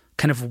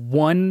kind of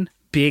one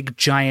big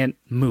giant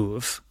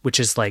move, which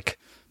is like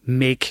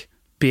make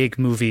big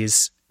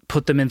movies,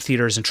 put them in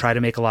theaters and try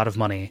to make a lot of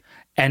money,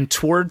 and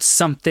towards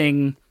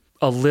something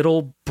a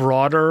little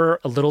broader,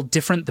 a little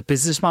different. The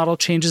business model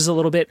changes a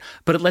little bit,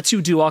 but it lets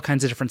you do all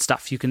kinds of different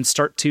stuff. You can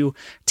start to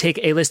take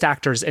A-list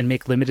actors and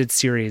make limited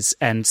series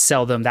and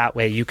sell them that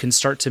way. You can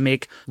start to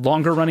make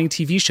longer running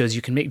TV shows.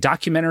 You can make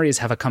documentaries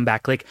have a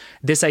comeback. Like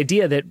this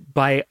idea that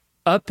by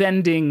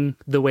upending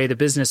the way the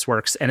business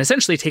works and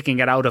essentially taking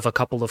it out of a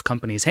couple of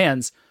companies'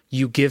 hands,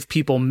 you give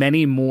people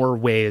many more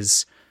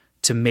ways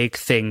to make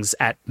things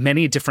at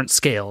many different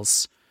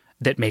scales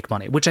that make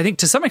money, which I think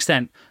to some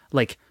extent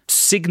like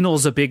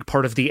signals a big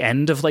part of the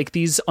end of like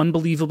these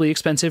unbelievably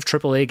expensive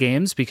AAA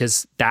games,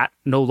 because that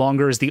no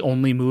longer is the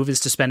only move, is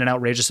to spend an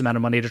outrageous amount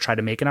of money to try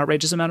to make an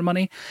outrageous amount of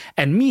money,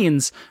 and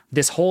means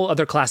this whole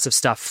other class of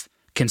stuff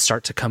can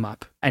start to come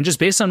up. And just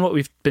based on what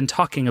we've been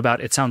talking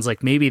about, it sounds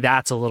like maybe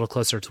that's a little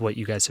closer to what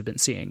you guys have been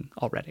seeing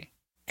already.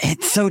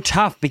 It's so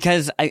tough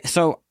because I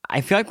feel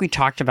like we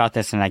talked about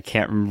this and I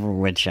can't remember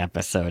which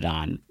episode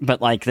on,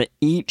 but like that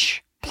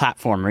each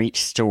platform or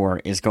each store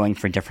is going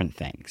for different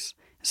things.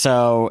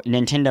 So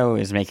Nintendo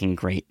is making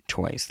great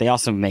toys. They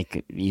also make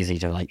it easy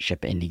to like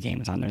ship indie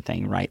games on their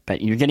thing, right?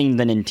 But you're getting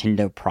the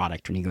Nintendo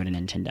product when you go to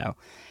Nintendo.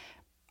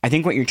 I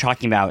think what you're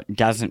talking about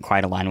doesn't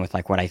quite align with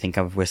like what I think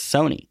of with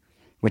Sony,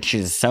 which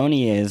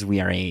is we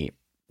are a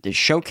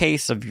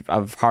showcase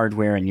of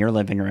hardware in your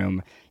living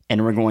room,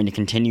 and we're going to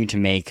continue to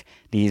make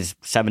these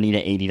 $70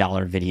 to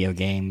 $80 video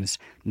games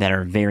that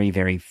are very,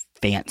 very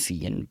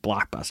fancy and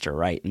blockbuster,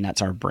 right? And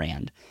that's our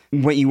brand.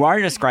 What you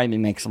are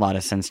describing makes a lot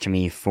of sense to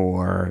me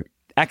for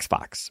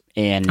Xbox,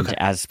 and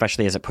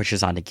especially as it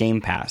pushes onto Game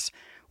Pass,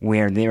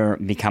 where there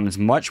becomes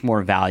much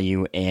more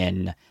value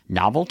in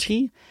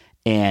novelty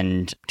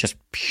and just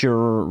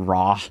pure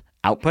raw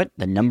output,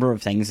 the number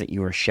of things that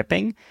you are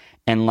shipping,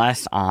 and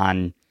less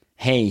on,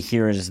 hey,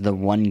 here's the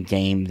one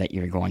game that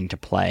you're going to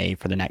play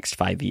for the next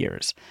 5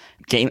 years.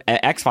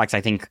 Xbox,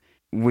 I think,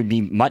 would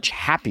be much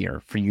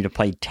happier for you to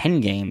play 10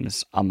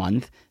 games a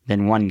month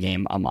than one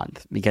game a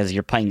month, because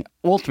you're playing,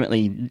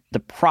 ultimately, the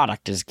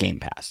product is Game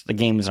Pass. The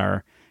games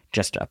are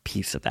just a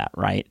piece of that,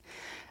 right?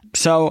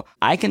 So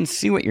I can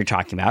see what you're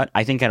talking about.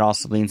 I think it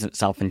also leans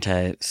itself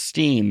into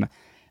Steam.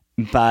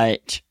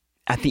 But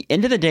at the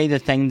end of the day, the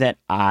thing that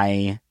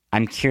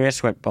I'm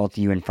curious what both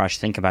you and Fresh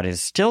think about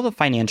is still the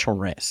financial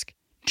risk.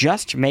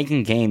 Just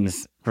making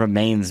games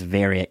remains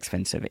very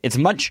expensive. It's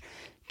much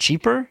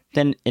cheaper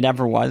than it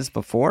ever was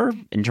before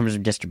in terms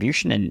of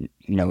distribution and,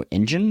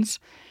 engines,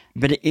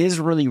 but it is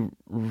really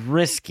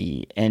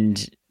risky,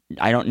 and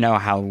I don't know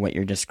how what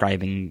you're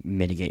describing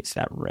mitigates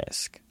that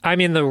risk. I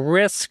mean, the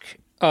risk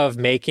of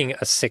making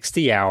a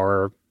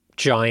 60-hour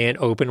giant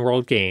open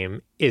world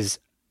game is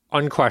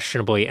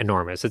unquestionably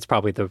enormous. It's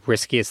probably the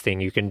riskiest thing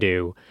you can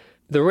do.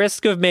 The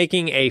risk of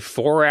making a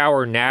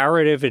 4-hour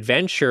narrative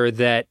adventure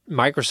that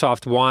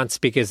Microsoft wants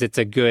because it's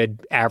a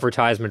good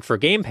advertisement for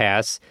Game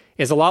Pass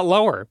is a lot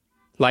lower.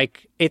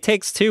 Like, It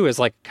Takes Two is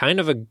like kind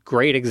of a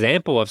great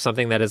example of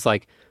something that is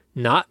like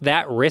not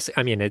that risk.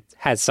 I mean, it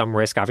has some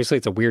risk. Obviously,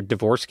 it's a weird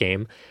divorce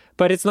game,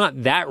 but it's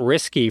not that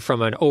risky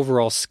from an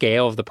overall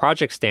scale of the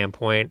project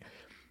standpoint.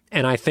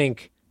 And I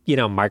think,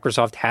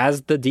 Microsoft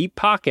has the deep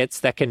pockets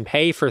that can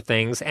pay for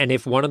things. And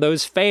if one of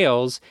those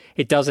fails,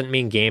 it doesn't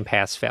mean Game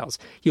Pass fails.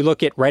 You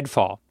look at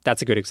Redfall.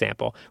 That's a good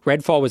example.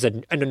 Redfall was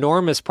an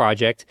enormous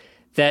project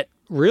that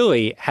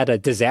really had a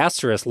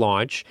disastrous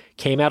launch,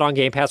 came out on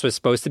Game Pass, was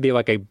supposed to be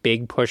like a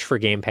big push for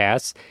Game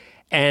Pass.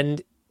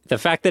 And the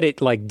fact that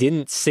it like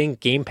didn't sink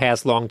Game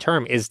Pass long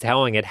term is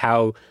telling it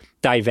how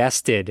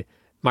divested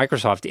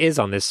Microsoft is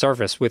on this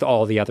service with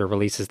all the other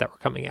releases that were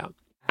coming out.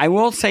 I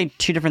will say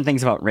two different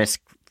things about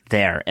risk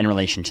there in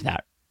relation to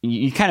that.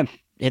 You kind of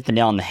hit the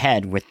nail on the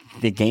head with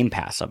the Game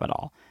Pass of it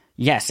all.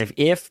 Yes,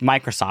 if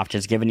Microsoft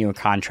has given you a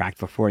contract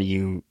before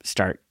you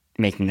start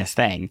making this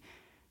thing,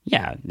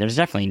 yeah, there's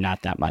definitely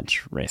not that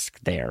much risk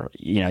there.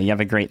 You have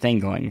a great thing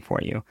going for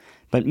you.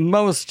 But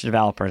most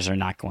developers are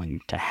not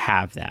going to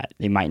have that.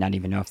 They might not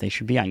even know if they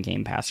should be on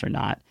Game Pass or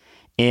not.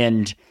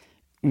 And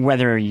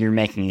whether you're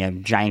making a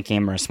giant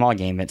game or a small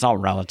game, it's all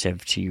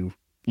relative to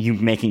you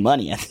making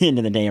money at the end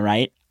of the day,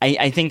 right?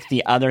 I think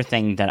the other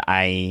thing that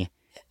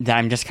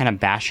I'm just kind of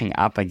bashing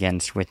up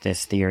against with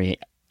this theory,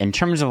 in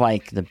terms of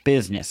like the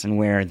business and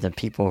where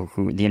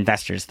the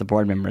investors, the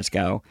board members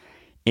go,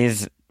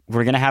 is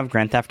we're going to have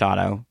Grand Theft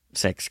Auto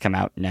 6 come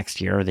out next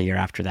year or the year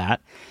after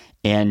that.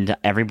 And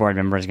every board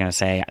member is going to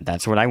say,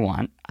 that's what I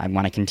want. I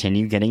want to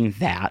continue getting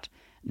that.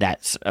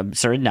 That's an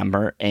absurd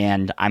number.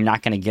 And I'm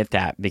not going to get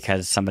that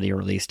because somebody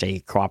released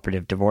a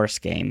cooperative divorce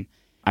game.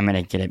 I'm going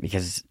to get it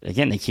because,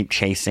 again, they keep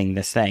chasing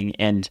this thing.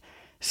 And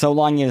so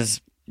long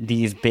as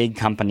these big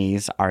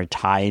companies are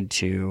tied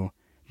to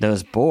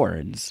those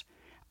boards,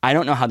 I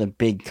don't know how the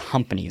big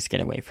companies get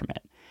away from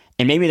it.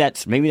 And maybe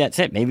that's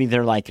it. Maybe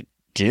they're like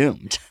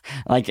doomed.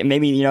 Like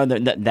maybe,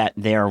 that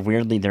they're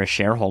weirdly, their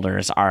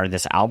shareholders are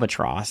this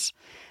albatross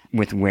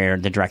with where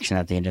the direction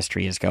that the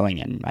industry is going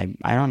in.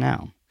 I don't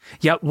know.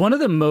 Yeah, one of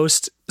the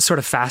most sort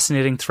of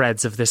fascinating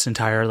threads of this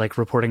entire like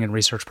reporting and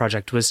research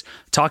project was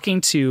talking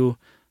to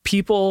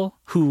people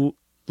who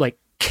like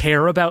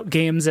care about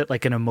games at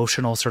like an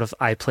emotional sort of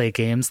I play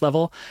games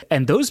level.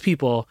 And those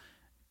people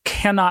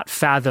cannot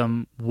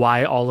fathom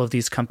why all of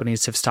these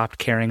companies have stopped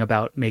caring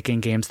about making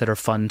games that are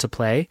fun to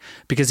play.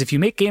 Because if you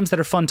make games that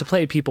are fun to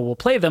play, people will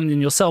play them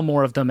and you'll sell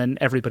more of them and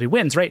everybody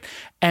wins, right?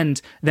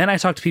 And then I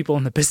talked to people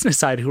on the business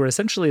side who are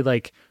essentially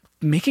like,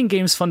 making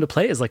games fun to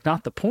play is like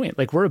not the point.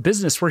 Like, we're a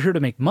business, we're here to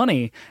make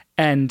money.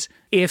 And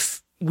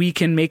if we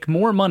can make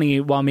more money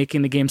while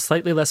making the game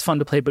slightly less fun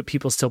to play, but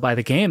people still buy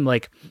the game,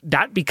 like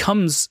that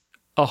becomes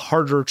a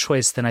harder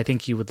choice than I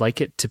think you would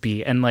like it to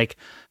be. And like,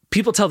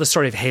 people tell the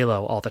story of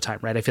Halo all the time,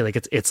 right? I feel like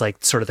it's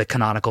like sort of the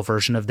canonical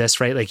version of this,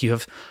 right? Like, you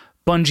have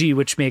Bungie,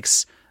 which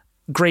makes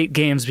great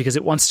games because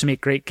it wants to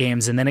make great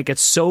games, and then it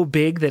gets so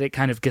big that it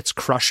kind of gets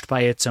crushed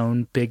by its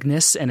own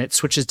bigness, and it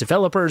switches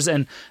developers,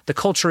 and the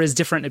culture is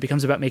different. It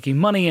becomes about making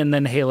money, and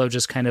then Halo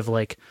just kind of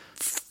like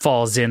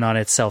falls in on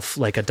itself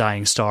like a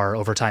dying star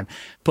over time.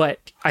 But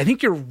I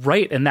think you're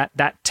right, and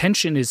that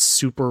tension is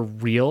super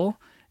real,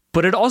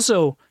 but it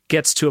also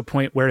gets to a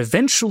point where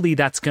eventually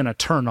that's going to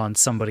turn on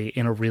somebody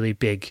in a really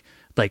big,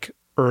 like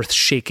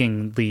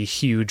earth-shakingly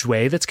huge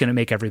way that's going to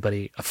make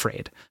everybody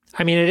afraid.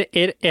 I mean,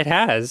 it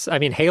has. I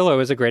mean, Halo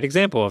is a great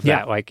example of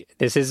that. Like,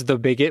 this is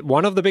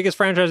one of the biggest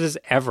franchises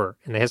ever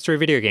in the history of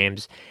video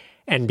games.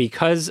 And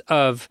because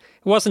of,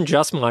 it wasn't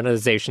just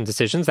monetization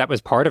decisions, that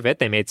was part of it.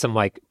 They made some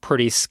like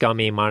pretty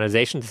scummy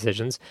monetization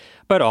decisions,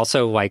 but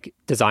also like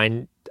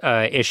design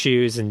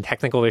issues and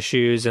technical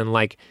issues and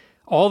like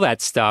all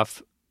that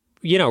stuff,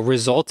 you know,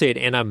 resulted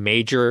in a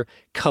major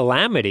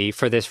calamity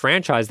for this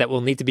franchise that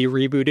will need to be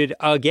rebooted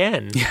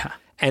again. Yeah.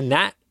 And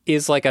that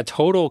is like a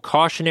total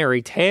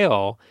cautionary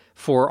tale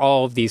for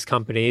all of these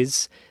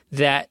companies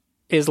that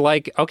is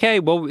like,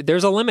 okay, well,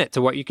 there's a limit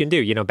to what you can do.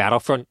 You know,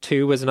 Battlefront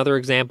 2 was another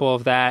example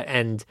of that.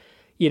 And,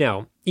 you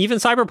know, even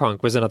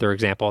Cyberpunk was another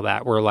example of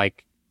that, where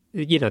like,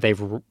 you know,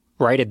 they've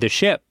righted the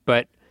ship,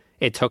 but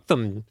it took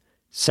them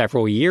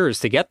several years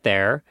to get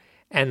there.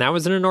 And that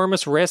was an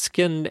enormous risk.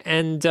 And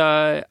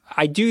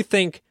I do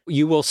think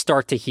you will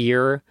start to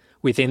hear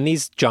within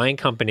these giant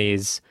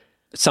companies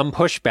some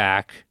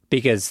pushback,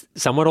 because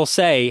someone will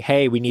say,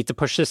 hey, we need to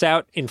push this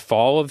out in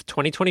fall of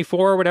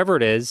 2024 or whatever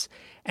it is.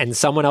 And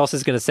someone else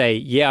is going to say,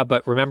 yeah,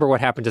 but remember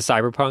what happened to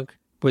Cyberpunk?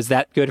 Was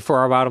that good for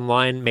our bottom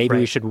line? Maybe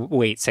we should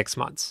wait 6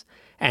 months.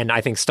 And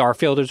I think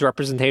Starfield is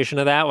representation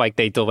of that. Like,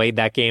 they delayed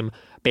that game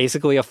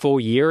basically a full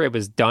year. It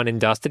was done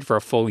and dusted for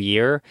a full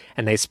year,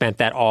 and they spent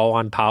that all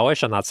on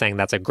polish. I'm not saying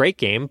that's a great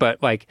game,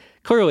 but like,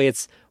 clearly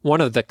it's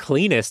one of the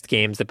cleanest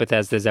games that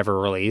Bethesda's ever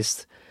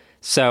released.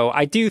 So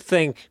I do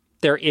think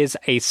there is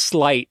a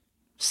slight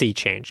sea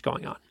change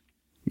going on.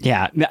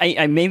 Yeah,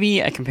 I maybe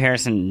a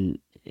comparison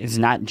is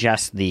not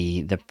just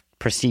the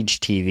prestige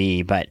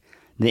TV, but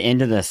the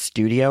end of the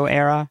studio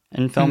era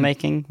in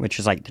filmmaking, which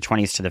is like the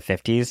 20s to the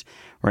 50s,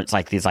 where it's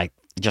like these like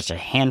just a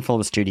handful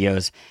of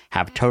studios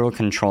have total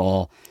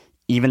control.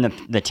 Even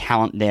the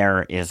talent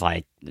there is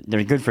like,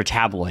 they're good for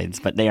tabloids,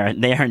 but they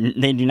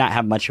do not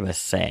have much of a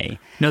say.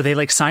 No, they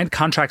like signed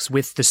contracts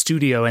with the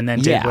studio and then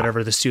did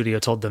whatever the studio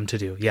told them to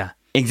do. Yeah.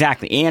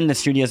 Exactly. And the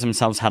studios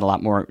themselves had a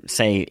lot more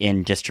say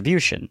in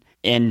distribution.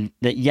 And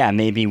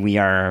maybe we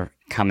are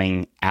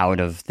coming out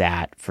of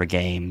that for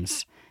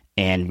games,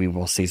 and we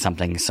will see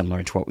something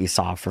similar to what we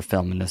saw for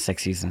film in the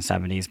 60s and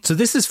 70s. So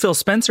this is Phil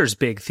Spencer's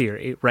big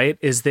theory, right?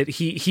 Is that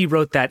he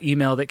wrote that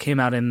email that came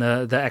out in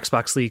the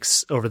Xbox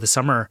leaks over the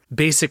summer,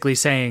 basically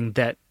saying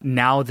that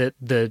now that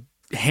the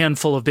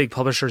handful of big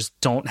publishers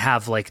don't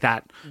have like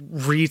that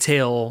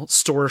retail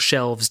store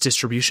shelves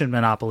distribution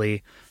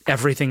monopoly,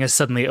 everything is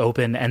suddenly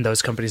open, and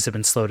those companies have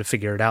been slow to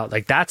figure it out.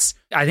 Like,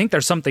 I think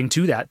there's something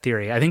to that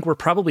theory. I think we're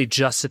probably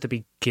just at the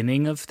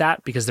beginning of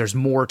that, because there's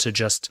more to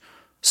just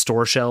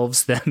store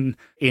shelves than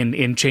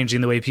in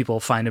changing the way people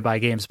find and buy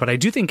games. But I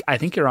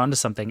think you're onto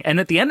something. And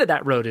at the end of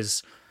that road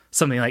is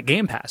something like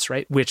Game Pass,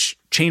 right? Which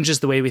changes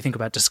the way we think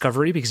about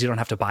discovery, because you don't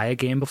have to buy a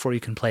game before you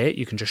can play it.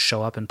 You can just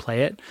show up and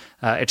play it.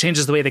 It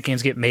changes the way that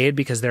games get made,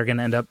 because they're going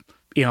to end up,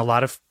 in a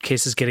lot of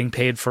cases, getting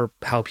paid for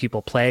how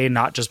people play,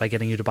 not just by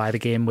getting you to buy the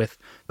game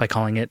by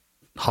calling it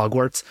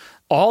Hogwarts.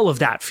 All of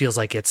that feels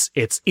like it's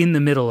in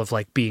the middle of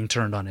like being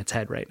turned on its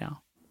head right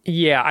now.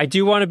 Yeah, I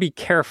do want to be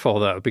careful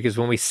though, because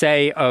when we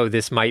say, oh,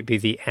 this might be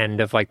the end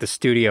of like the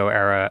studio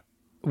era,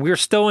 we're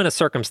still in a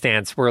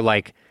circumstance where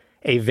like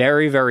a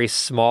very, very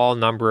small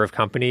number of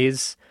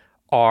companies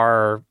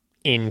are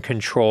in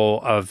control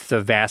of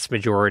the vast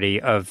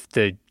majority of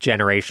the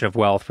generation of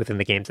wealth within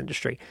the games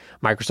industry.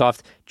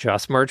 Microsoft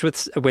just merged with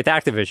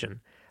Activision.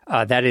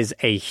 That is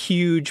a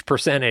huge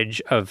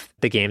percentage of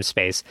the game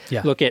space.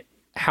 Yeah. Look at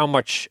how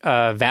much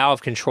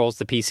Valve controls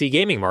the PC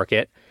gaming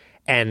market,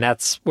 and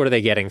that's, what are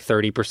they getting,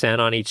 30%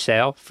 on each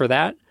sale for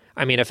that?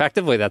 I mean,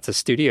 effectively, that's a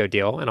studio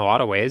deal in a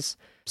lot of ways.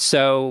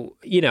 So,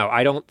 you know,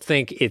 I don't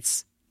think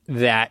it's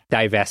that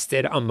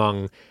divested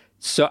among...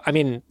 So, I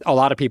mean, a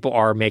lot of people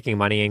are making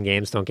money in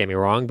games, don't get me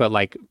wrong, but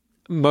like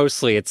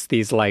mostly it's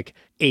these like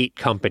 8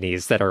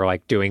 companies that are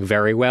like doing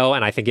very well.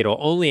 And I think it'll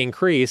only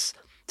increase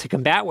to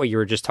combat what you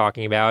were just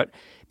talking about,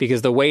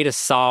 because the way to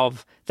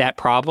solve that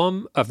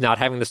problem of not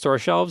having the store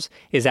shelves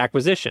is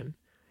acquisition.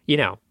 You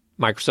know,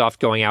 Microsoft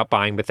going out,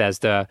 buying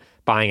Bethesda,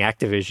 buying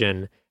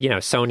Activision. You know,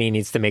 Sony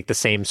needs to make the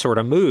same sort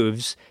of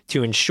moves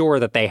to ensure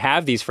that they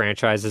have these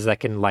franchises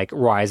that can like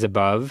rise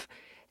above.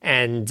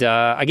 And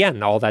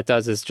again, all that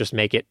does is just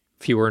make it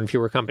fewer and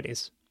fewer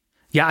companies.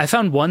 Yeah, I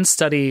found one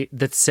study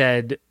that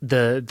said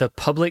the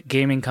public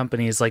gaming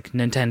companies like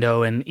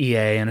Nintendo and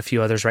EA and a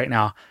few others right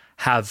now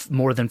have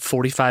more than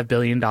 $45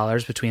 billion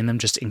between them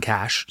just in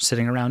cash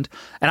sitting around.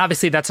 And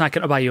obviously that's not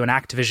going to buy you an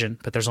Activision,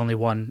 but there's only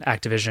one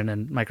Activision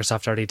and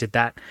Microsoft already did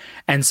that.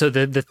 And so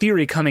the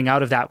theory coming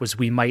out of that was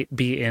we might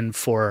be in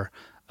for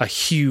a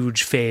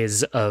huge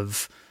phase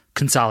of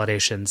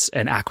consolidations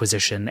and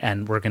acquisition,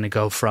 and we're going to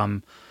go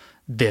from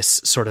this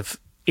sort of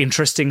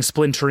interesting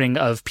splintering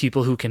of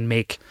people who can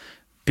make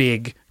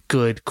big,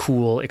 good,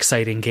 cool,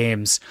 exciting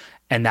games,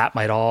 and that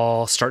might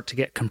all start to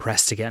get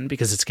compressed again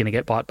because it's going to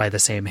get bought by the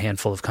same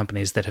handful of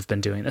companies that have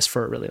been doing this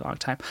for a really long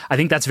time. I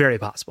think that's very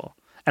possible,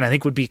 and I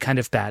think would be kind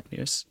of bad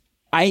news.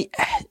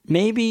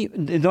 Maybe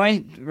the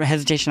only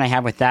hesitation I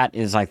have with that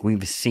is like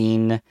we've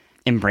seen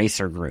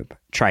Embracer Group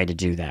try to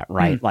do that,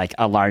 right? Like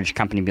a large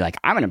company be like,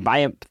 I'm going to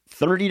buy up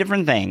 30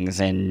 different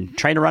things and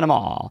try to run them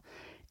all,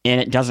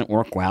 and it doesn't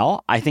work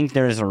well. I think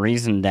there's a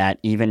reason that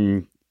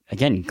even,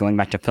 again, going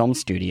back to film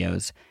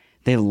studios,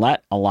 they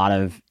let a lot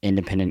of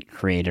independent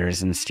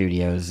creators and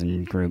studios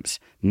and groups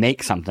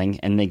make something,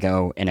 and they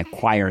go and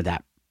acquire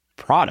that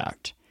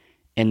product.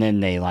 And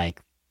then they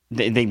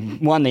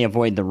they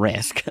avoid the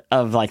risk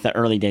of like the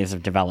early days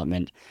of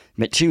development,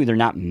 but two, they're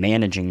not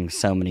managing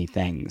so many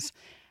things.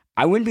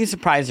 I wouldn't be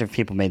surprised if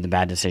people made the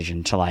bad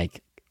decision to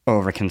like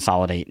over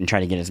consolidate and try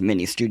to get as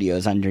many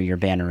studios under your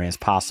banner as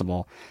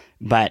possible.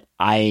 But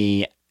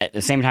at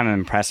the same time, I'm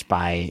impressed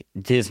by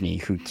Disney,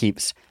 who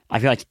keeps, I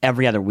feel like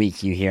every other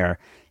week you hear,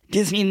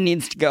 Disney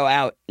needs to go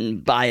out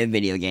and buy a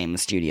video game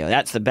studio.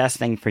 That's the best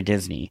thing for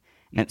Disney.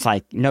 And it's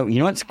like, no, you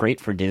know what's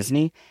great for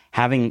Disney?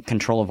 Having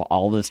control of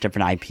all this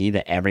different IP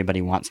that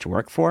everybody wants to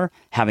work for,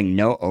 having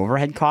no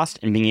overhead cost,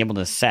 and being able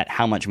to set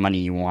how much money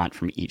you want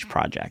from each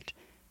project.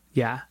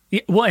 Yeah.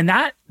 Well, and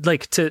that,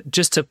 like, to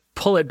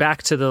pull it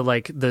back to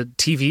the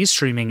TV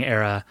streaming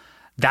era,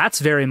 that's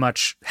very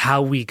much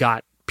how we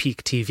got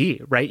peak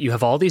TV, right? You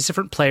have all these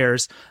different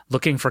players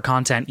looking for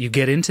content. You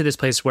get into this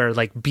place where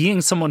like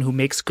being someone who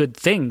makes good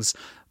things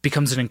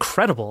becomes an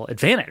incredible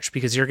advantage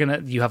because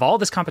you have all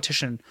this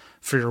competition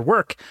for your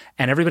work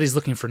and everybody's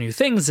looking for new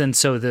things. And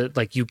so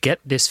you get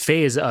this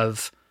phase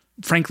of,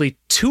 frankly,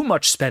 too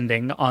much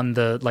spending on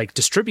the like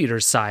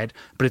distributors side,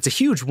 but it's a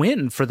huge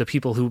win for the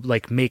people who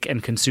like make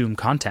and consume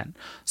content.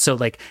 So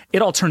like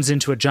it all turns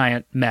into a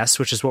giant mess,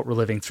 which is what we're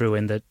living through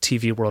in the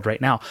TV world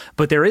right now.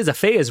 But there is a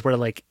phase where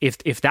like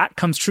if that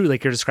comes true,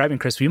 like you're describing,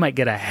 Chris, we might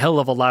get a hell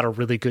of a lot of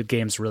really good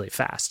games really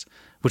fast,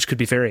 which could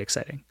be very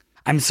exciting.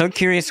 I'm so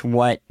curious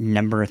what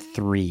number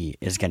 3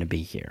 is going to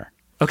be here.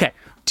 Okay.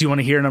 Do you want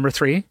to hear number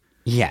 3?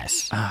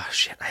 Yes. Oh,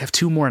 shit. I have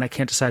 2 more and I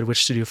can't decide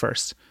which to do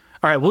first.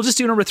 All right, we'll just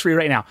do number 3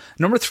 right now.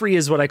 Number 3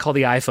 is what I call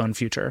the iPhone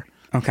future.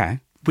 Okay.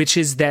 Which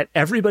is that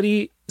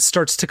everybody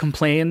starts to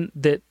complain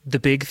that the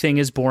big thing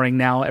is boring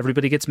now.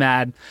 Everybody gets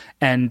mad.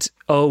 And,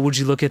 oh, would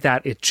you look at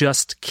that? It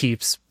just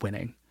keeps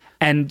winning.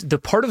 And the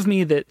part of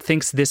me that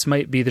thinks this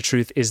might be the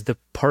truth is the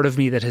part of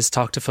me that has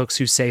talked to folks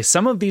who say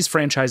some of these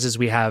franchises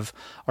we have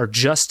are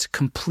just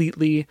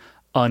completely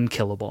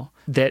unkillable.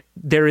 That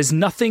there is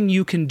nothing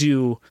you can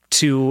do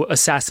to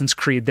Assassin's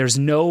Creed. There's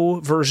no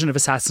version of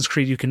Assassin's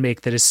Creed you can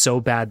make that is so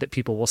bad that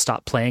people will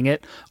stop playing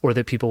it or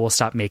that people will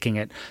stop making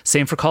it.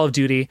 Same for Call of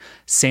Duty,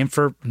 same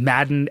for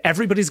Madden.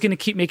 Everybody's going to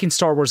keep making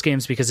Star Wars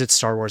games because it's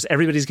Star Wars.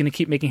 Everybody's going to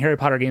keep making Harry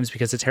Potter games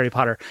because it's Harry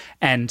Potter.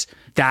 And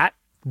that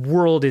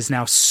world is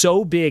now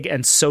so big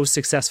and so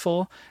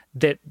successful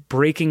that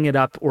breaking it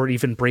up or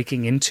even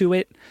breaking into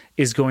it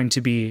is going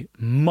to be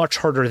much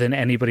harder than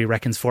anybody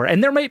reckons for.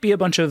 And there might be a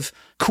bunch of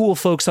cool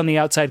folks on the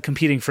outside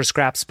competing for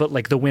scraps, but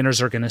like the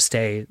winners are going to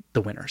stay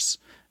the winners,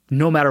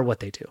 no matter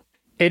what they do.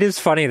 It is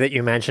funny that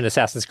you mentioned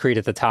Assassin's Creed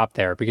at the top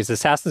there, because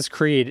Assassin's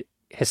Creed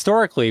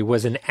historically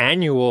was an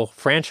annual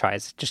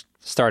franchise. It just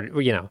started,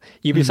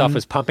 Ubisoft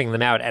was pumping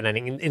them out at an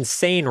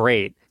insane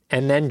rate.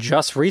 And then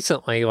just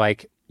recently,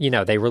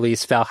 they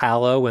released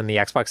Valhalla when the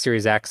Xbox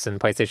Series X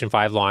and PlayStation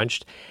 5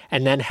 launched,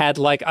 and then had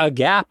like a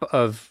gap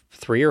of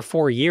 3 or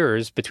 4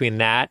 years between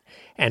that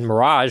and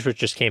Mirage, which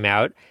just came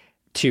out,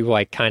 to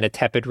like kind of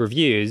tepid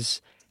reviews.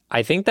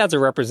 I think that's a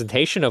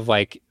representation of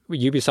like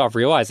Ubisoft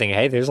realizing,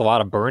 hey, there's a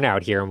lot of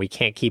burnout here and we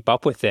can't keep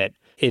up with it.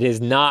 It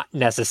is not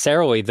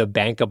necessarily the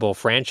bankable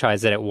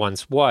franchise that it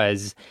once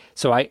was.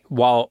 So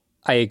while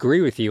I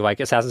agree with you,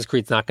 like Assassin's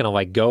Creed's not going to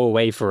like go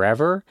away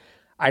forever,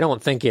 I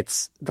don't think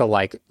it's the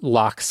like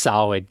lock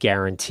solid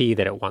guarantee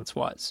that it once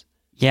was.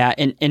 Yeah,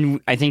 and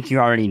I think you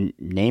already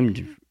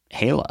named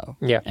Halo.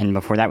 Yeah. And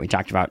before that we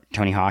talked about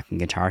Tony Hawk and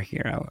Guitar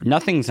Hero.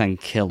 Nothing's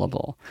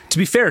unkillable. To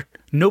be fair,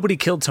 nobody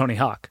killed Tony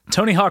Hawk.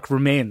 Tony Hawk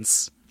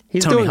remains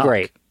He's Tony doing Hawk.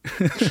 Great.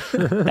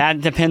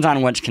 That depends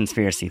on which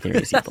conspiracy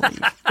theories you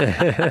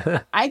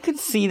believe. I could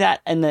see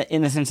that in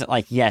the sense that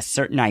like, yes,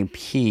 certain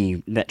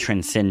IP that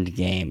transcend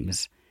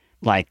games,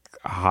 like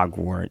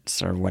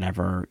Hogwarts or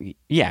whatever,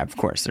 yeah, of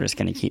course, they're just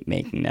going to keep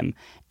making them.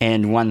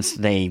 And once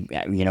they,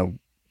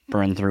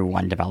 burn through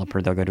one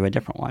developer, they'll go to a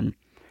different one.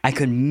 I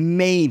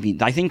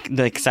think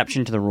the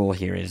exception to the rule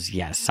here is,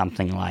 yes,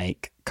 something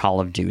like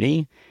Call of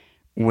Duty,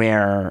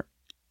 where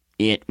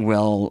it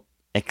will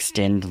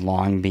extend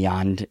long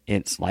beyond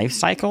its life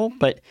cycle.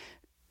 But,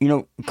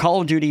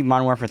 Call of Duty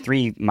Modern Warfare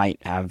 3 might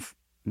have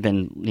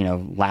been,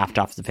 laughed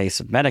off the face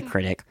of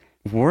Metacritic.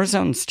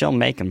 Warzone's still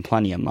making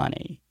plenty of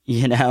money.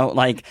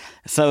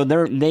 So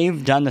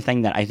they've done the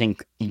thing that I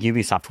think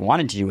Ubisoft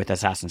wanted to do with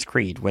Assassin's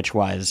Creed, which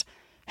was,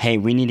 hey,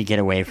 we need to get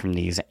away from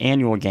these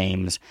annual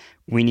games.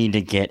 We need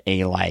to get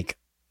a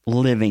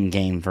living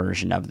game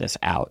version of this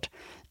out.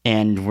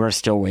 And we're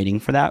still waiting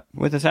for that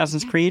with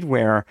Assassin's Creed,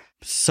 where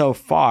so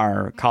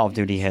far Call of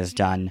Duty has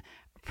done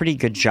a pretty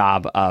good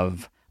job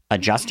of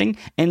adjusting.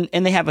 And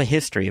they have a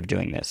history of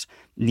doing this.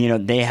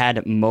 They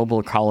had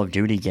mobile Call of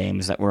Duty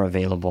games that were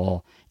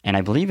available, and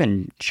I believe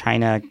in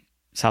China,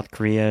 South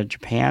Korea,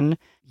 Japan,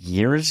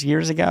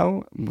 years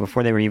ago,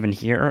 before they were even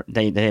here.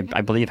 They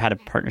I believe, had a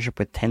partnership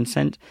with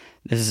Tencent.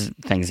 This is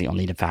things that you'll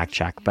need to fact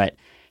check, but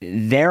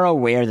they're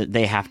aware that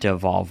they have to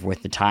evolve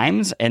with the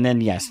times. And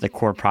then, yes, the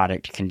core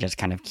product can just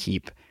kind of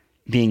keep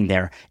being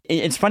there.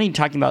 It's funny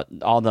talking about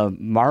all the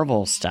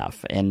Marvel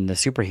stuff in the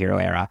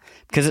superhero era,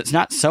 because it's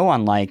not so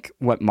unlike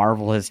what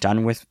Marvel has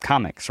done with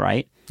comics,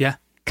 right? Yeah.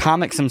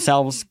 Comics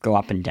themselves go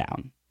up and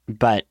down,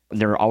 but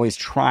they're always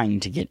trying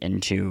to get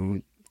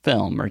into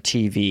film or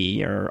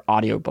TV or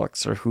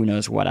audiobooks or who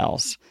knows what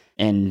else.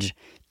 And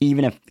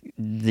even if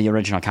the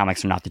original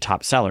comics are not the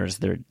top sellers,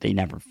 they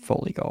never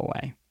fully go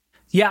away.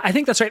 Yeah, I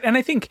think that's right. And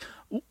I think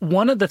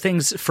one of the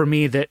things for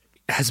me that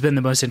has been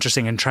the most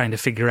interesting in trying to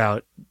figure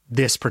out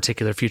this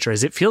particular future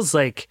is it feels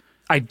like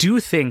I do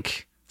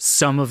think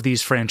some of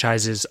these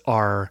franchises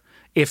are,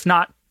 if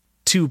not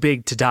too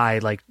big to die,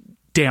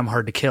 damn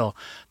hard to kill.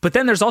 But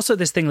then there's also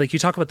this thing, you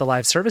talk about the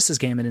live services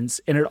game, and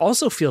it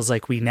also feels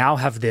like we now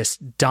have this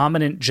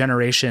dominant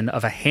generation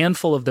of a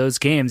handful of those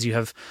games. You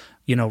have,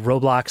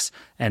 Roblox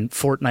and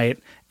Fortnite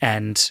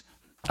and,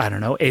 I don't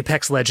know,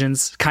 Apex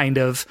Legends, kind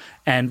of,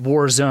 and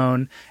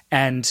Warzone.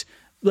 And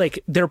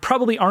there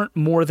probably aren't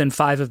more than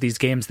 5 of these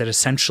games that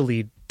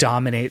essentially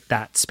dominate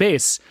that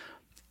space.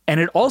 And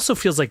it also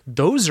feels like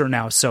those are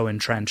now so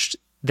entrenched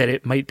that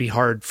it might be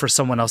hard for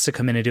someone else to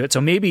come in and do it.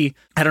 So maybe,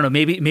 I don't know,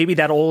 maybe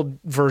that old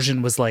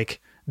version was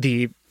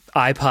the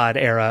iPod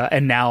era,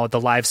 and now the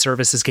live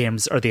services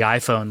games are the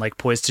iPhone,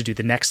 poised to do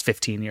the next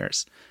 15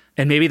 years.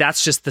 And maybe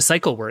that's just the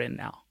cycle we're in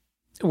now.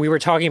 We were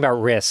talking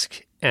about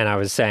risk, and I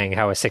was saying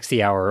how a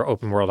 60-hour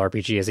open world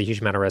RPG is a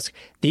huge amount of risk.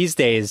 These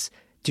days,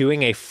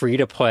 doing a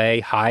free-to-play,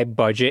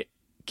 high-budget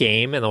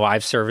game in the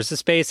live services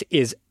space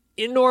is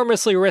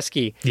enormously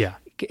risky. Yeah.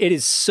 It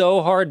is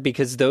so hard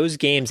because those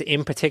games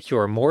in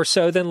particular, more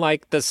so than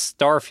the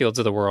Starfields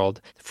of the world,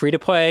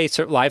 free-to-play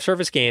live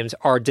service games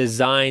are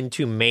designed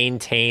to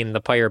maintain the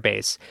player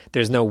base.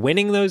 There's no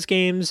winning those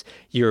games.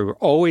 You're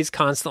always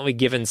constantly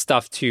given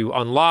stuff to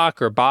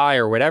unlock or buy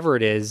or whatever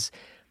it is.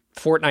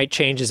 Fortnite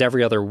changes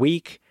every other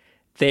week.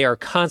 They are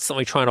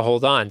constantly trying to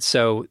hold on.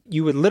 So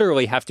you would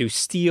literally have to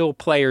steal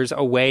players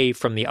away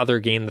from the other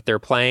game that they're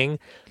playing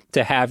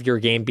to have your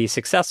game be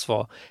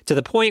successful, to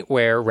the point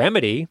where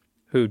Remedy,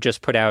 who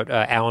just put out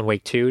Alan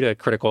Wake 2 to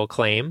critical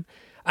acclaim,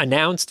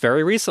 announced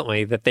very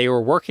recently that they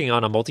were working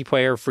on a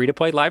multiplayer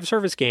free-to-play live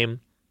service game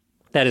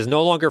that is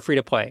no longer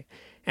free-to-play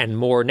and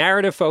more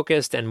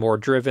narrative-focused and more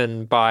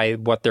driven by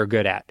what they're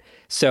good at.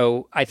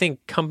 So I think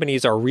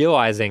companies are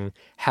realizing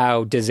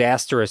how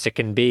disastrous it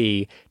can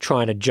be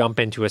trying to jump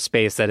into a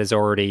space that is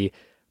already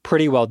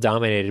pretty well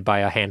dominated by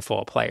a handful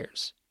of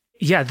players.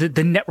 Yeah,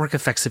 the network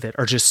effects of it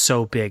are just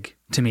so big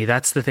to me.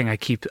 That's the thing I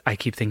keep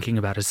thinking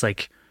about is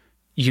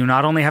you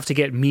not only have to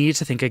get me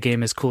to think a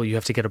game is cool, you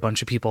have to get a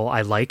bunch of people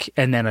I like,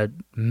 and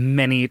then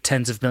many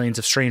tens of millions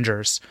of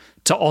strangers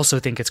to also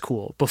think it's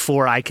cool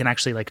before I can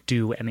actually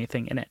do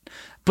anything in it.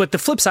 But the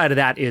flip side of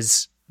that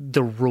is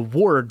the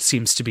reward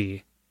seems to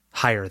be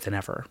higher than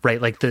ever, right?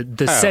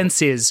 The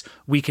sense is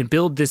we can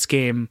build this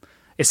game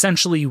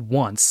essentially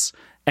once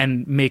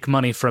and make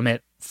money from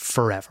it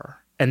forever.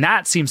 And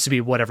that seems to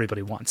be what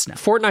everybody wants now.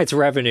 Fortnite's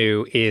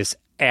revenue is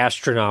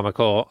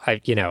astronomical.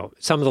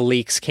 Some of the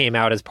leaks came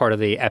out as part of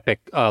the Epic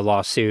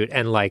lawsuit,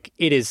 and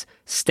it is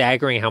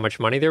staggering how much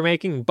money they're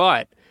making.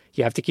 But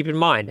you have to keep in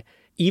mind,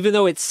 even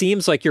though it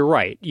seems like you're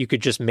right, you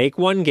could just make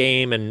one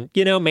game and,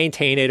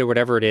 maintain it or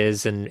whatever it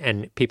is,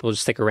 and people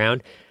just stick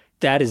around.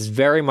 That is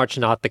very much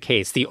not the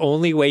case. The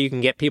only way you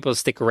can get people to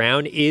stick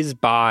around is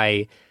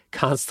by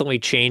constantly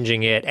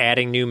changing it,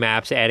 adding new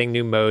maps, adding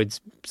new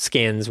modes,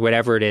 skins,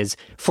 whatever it is,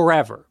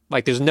 forever.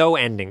 There's no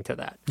ending to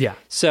that. Yeah.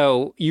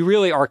 So you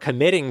really are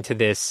committing to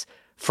this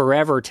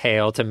forever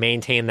tale to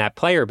maintain that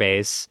player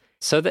base.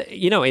 So that,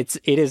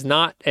 it is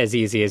not as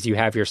easy as you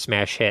have your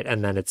smash hit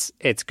and then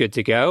it's good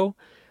to go.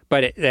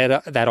 But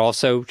that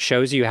also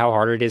shows you how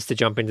hard it is to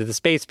jump into the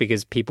space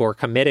because people are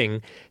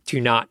committing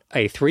to not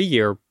a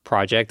 3-year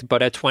project,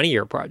 but a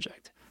 20-year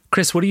project.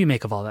 Chris, what do you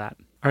make of all that?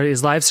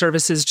 Is live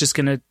services just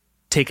going to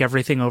take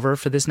everything over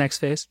for this next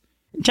phase?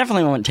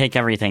 Definitely won't take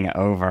everything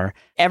over.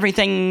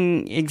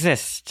 Everything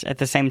exists at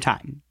the same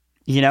time.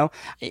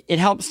 It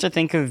helps to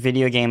think of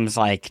video games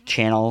like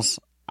channels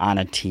on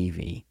a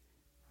TV.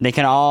 They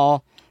can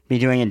all be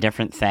doing a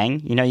different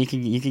thing. You know, you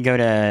could go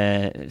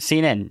to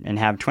CNN and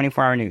have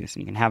 24-hour news.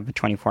 You can have a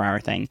 24-hour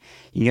thing.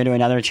 You go to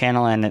another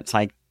channel and it's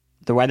like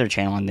the Weather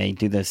Channel, and they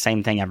do the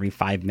same thing every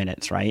 5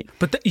 minutes, right?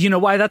 But you know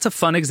why that's a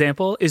fun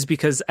example is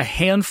because a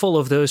handful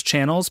of those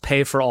channels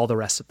pay for all the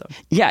rest of them.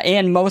 Yeah,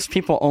 and most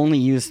people only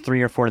use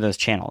 3 or 4 of those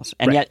channels.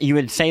 And right. Yet you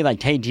would say,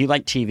 like, hey, do you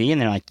like TV? And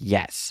they're like,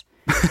 yes.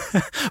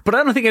 But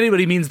I don't think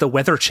anybody means the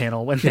Weather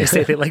Channel when they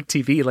say they like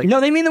TV. Like,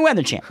 no, they mean the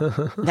Weather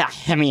Channel.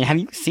 I mean, have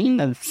you seen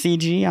the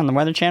CG on the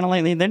Weather Channel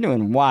lately? They're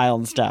doing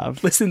wild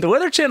stuff. Listen, the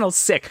Weather Channel's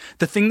sick.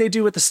 The thing they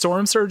do with the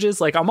storm surges,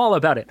 like, I'm all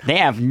about it. They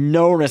have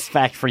no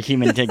respect for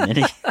human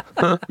dignity.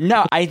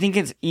 No, I think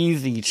it's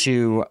easy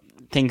to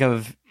think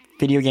of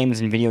video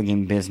games and video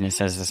game business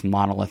as this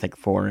monolithic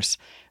force,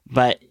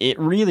 but it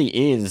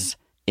really is.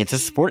 It's a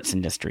sports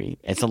industry.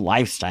 It's a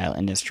lifestyle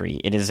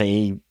industry. It is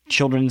a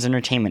children's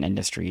entertainment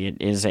industry. It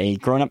is a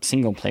grown-up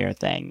single-player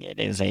thing. It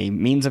is a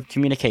means of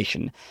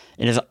communication.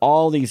 It is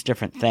all these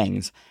different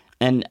things.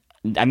 And,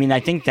 I mean,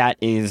 I think that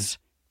is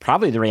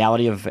probably the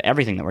reality of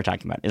everything that we're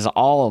talking about, is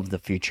all of the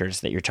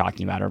futures that you're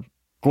talking about are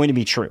going to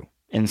be true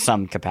in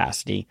some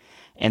capacity,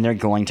 and they're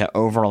going to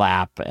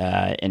overlap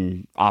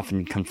and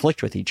often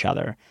conflict with each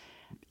other.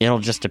 It'll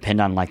just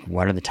depend on, like,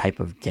 what are the type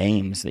of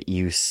games that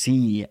you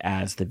see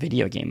as the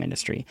video game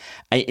industry.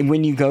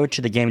 When you go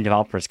to the Game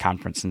Developers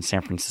Conference in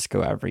San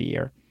Francisco every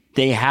year,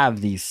 they have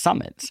these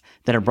summits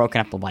that are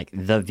broken up of, like,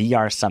 the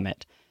VR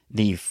Summit,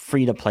 the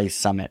free-to-play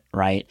Summit,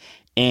 right?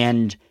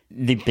 And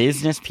the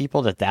business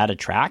people that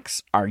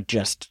attracts are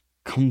just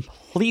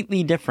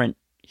completely different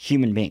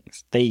human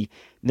beings.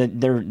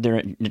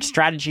 Their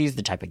strategies,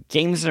 the type of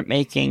games they're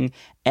making,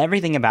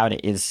 everything about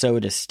it is so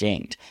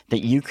distinct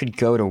that you could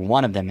go to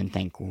one of them and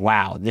think,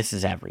 wow, this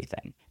is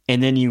everything.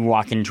 And then you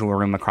walk into a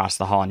room across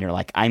the hall and you're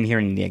like, I'm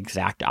hearing the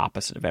exact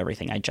opposite of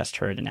everything I just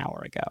heard an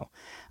hour ago.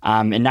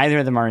 And neither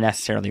of them are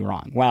necessarily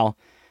wrong. Well,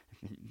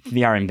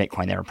 VR and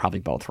Bitcoin, they were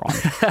probably both wrong.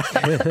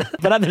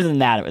 But other than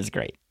that, it was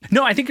great.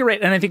 No, I think you're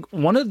right. And I think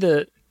one of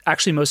the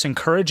actually most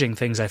encouraging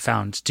things I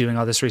found doing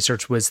all this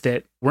research was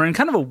that we're in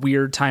kind of a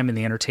weird time in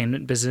the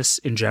entertainment business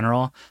in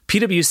general.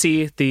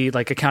 PwC, the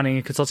like accounting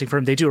and consulting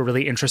firm, they do a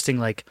really interesting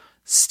like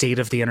state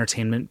of the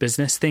entertainment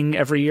business thing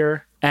every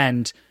year.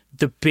 And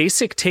the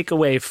basic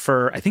takeaway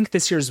for, I think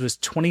this year's was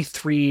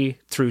 23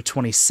 through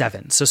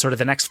 27. So sort of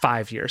the next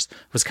 5 years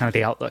was kind of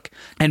the outlook.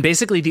 And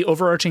basically the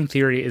overarching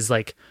theory is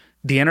like,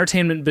 the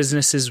entertainment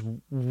business is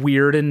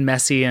weird and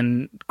messy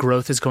and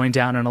growth is going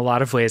down in a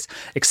lot of ways,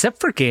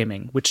 except for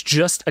gaming, which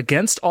just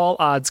against all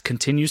odds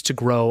continues to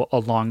grow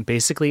along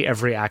basically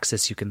every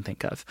axis you can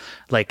think of.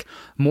 Like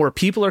more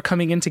people are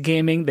coming into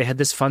gaming. They had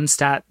this fun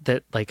stat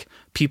that like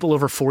people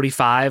over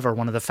 45 are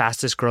one of the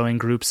fastest growing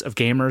groups of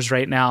gamers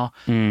right now.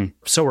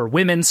 So are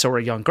women, so are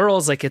young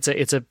girls. Like it's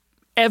a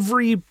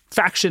every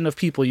faction of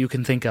people you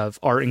can think of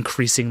are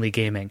increasingly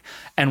gaming.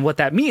 And what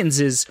that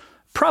means is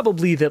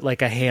probably that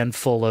like a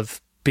handful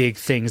of big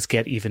things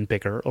get even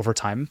bigger over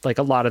time. Like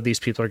a lot of these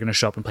people are going to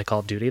show up and play Call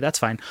of Duty. That's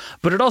fine.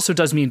 But it also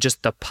does mean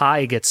just the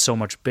pie gets so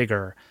much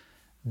bigger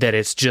that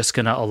it's just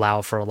going to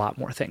allow for a lot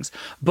more things.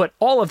 But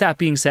all of that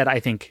being said,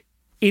 I think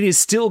it is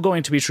still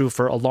going to be true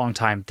for a long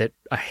time that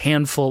a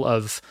handful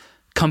of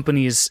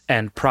companies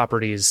and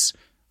properties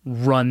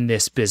run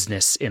this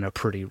business in a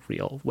pretty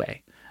real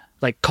way.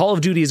 Like Call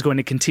of Duty is going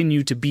to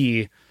continue to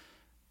be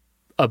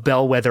a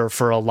bellwether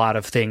for a lot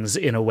of things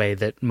in a way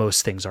that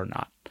most things are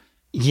not.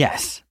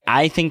 Yes,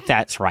 I think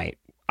that's right.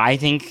 I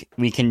think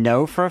we can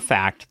know for a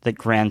fact that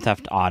Grand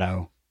Theft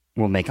Auto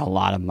will make a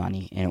lot of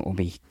money and it will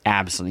be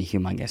absolutely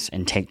humongous,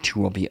 and Take-Two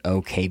will be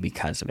okay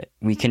because of it.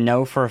 We can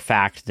know for a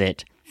fact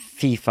that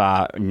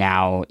FIFA,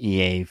 now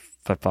EA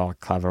Football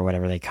Club or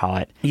whatever they call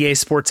it. EA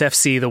Sports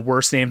FC, the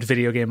worst named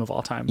video game of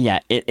all time. Yeah,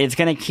 it's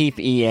going to keep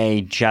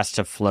EA just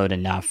afloat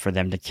enough for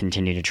them to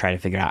continue to try to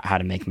figure out how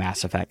to make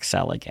Mass Effect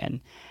sell again.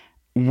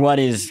 What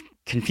is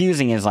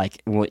confusing is,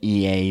 like, will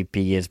EA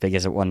be as big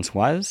as it once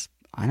was?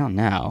 I don't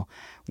know.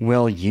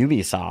 Will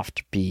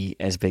Ubisoft be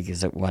as big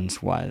as it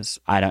once was?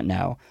 I don't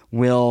know.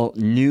 Will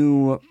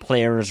new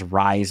players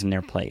rise in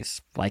their place,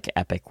 like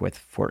Epic with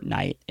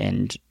Fortnite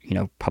and,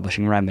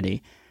 publishing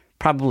Remedy?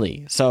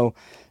 Probably. So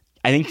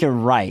I think you're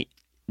right.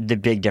 The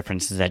big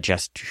difference is that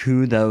just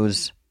who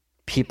those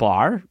people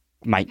are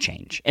might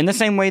change. In the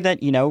same way that,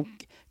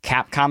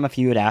 Capcom, if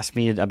you had asked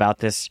me about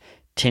this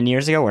 10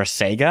 years ago, or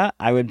Sega,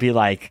 I would be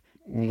like,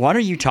 what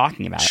are you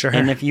talking about? Sure.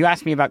 And if you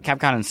asked me about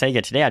Capcom and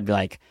Sega today, I'd be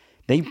like,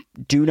 they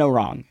do no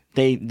wrong.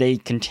 They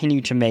continue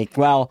to make,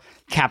 well,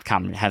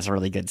 Capcom has a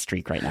really good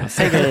streak right now.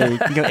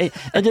 Sega,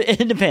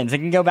 it depends. It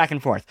can go back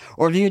and forth.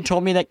 Or if you had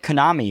told me that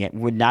Konami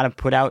would not have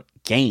put out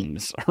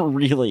games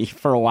really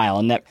for a while,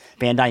 and that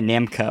Bandai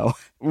Namco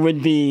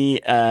would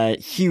be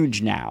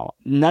huge now.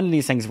 None of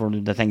these things were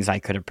the things I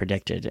could have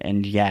predicted,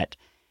 and yet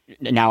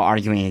now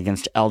arguing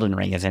against Elden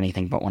Ring as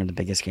anything but one of the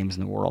biggest games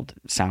in the world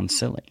sounds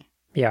silly.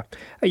 Yeah.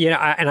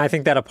 And I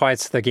think that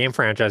applies to the game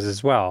franchise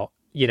as well.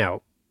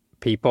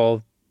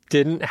 People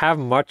didn't have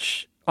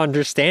much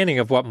understanding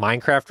of what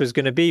Minecraft was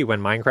going to be when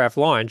Minecraft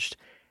launched.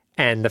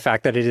 And the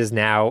fact that it is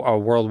now a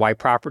worldwide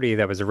property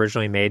that was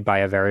originally made by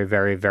a very,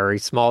 very, very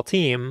small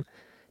team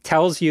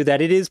tells you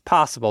that it is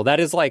possible. That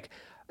is like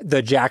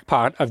the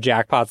jackpot of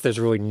jackpots. There's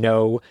really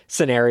no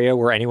scenario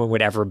where anyone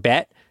would ever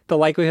bet the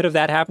likelihood of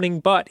that happening,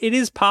 but it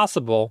is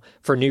possible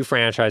for new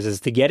franchises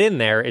to get in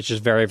there. It's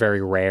just very,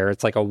 very rare.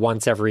 It's like a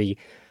once every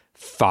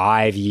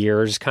 5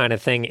 years kind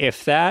of thing,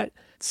 if that.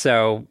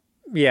 So,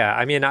 yeah,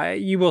 I mean,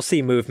 you will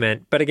see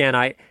movement. But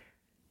again,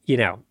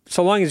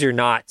 so long as you're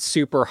not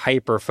super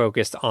hyper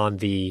focused on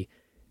the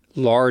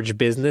large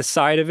business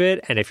side of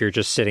it, and if you're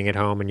just sitting at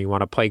home and you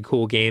want to play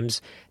cool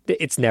games,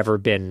 it's never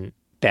been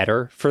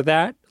better for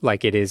that.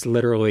 Like, it is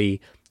literally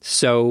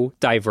so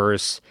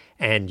diverse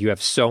and you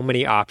have so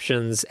many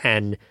options,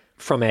 and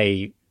from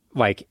a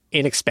like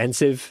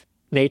inexpensive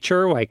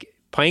nature, like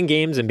playing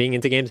games and being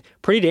into games,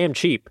 pretty damn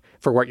cheap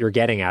for what you're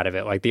getting out of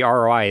it. Like, the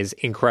ROI is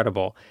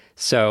incredible.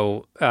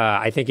 So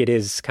I think it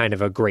is kind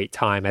of a great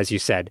time, as you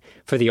said,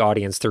 for the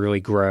audience to really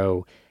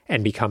grow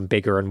and become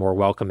bigger and more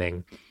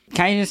welcoming.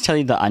 Can I just tell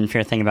you the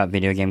unfair thing about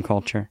video game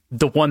culture?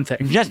 The one thing.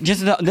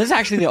 This is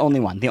actually the only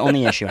one, the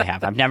only issue I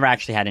have. I've never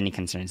actually had any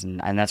concerns, and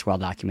that's well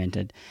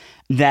documented.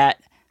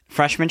 That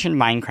Fresh mentioned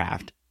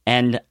Minecraft,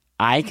 and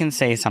I can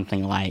say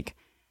something like,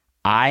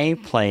 I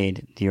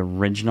played the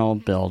original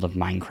build of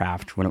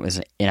Minecraft when it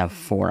was in a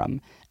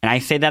forum. And I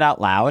say that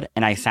out loud,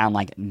 and I sound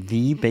like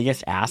the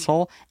biggest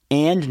asshole,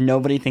 and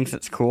nobody thinks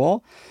it's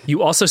cool.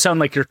 You also sound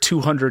like you're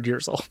 200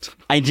 years old.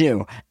 I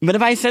do. But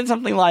if I said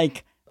something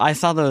like, I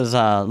saw those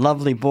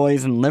lovely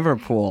boys in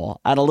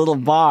Liverpool at a little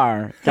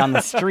bar down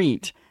the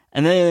street,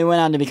 and then they went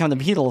on to become the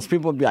Beatles,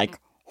 people would be like,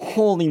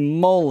 holy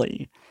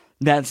moly,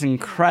 that's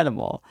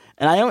incredible.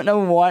 And I don't know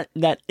what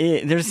that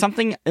is.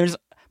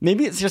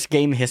 Maybe it's just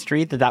game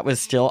history that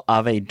was still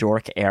of a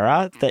dork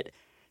era, that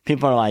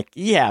people are like,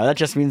 yeah, that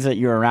just means that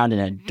you were around in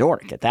a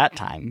dork at that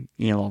time.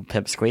 You little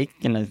pipsqueak,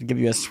 gonna give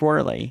you a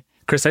swirly.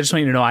 Chris, I just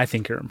want you to know I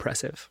think you're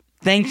impressive.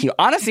 Thank you.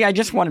 Honestly, I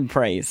just wanted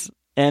praise,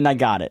 and I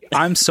got it.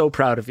 I'm so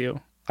proud of you.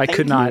 I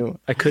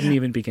couldn't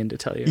even begin to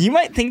tell you. You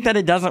might think that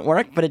it doesn't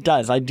work, but it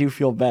does. I do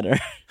feel better.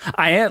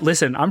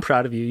 Listen, I'm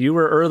proud of you. You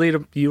were early.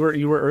 You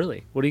were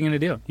early. What are you going to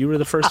do? You were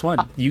the first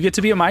one. You get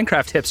to be a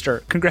Minecraft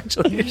hipster.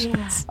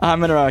 Congratulations.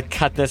 I'm going to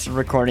cut this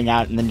recording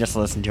out and then just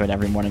listen to it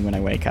every morning when I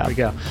wake up. There we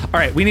go. All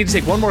right, we need to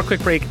take one more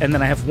quick break, and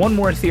then I have one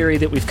more theory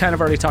that we've kind of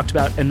already talked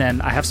about, and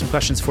then I have some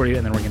questions for you,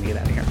 and then we're going to get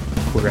out of here.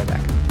 We'll be right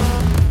back.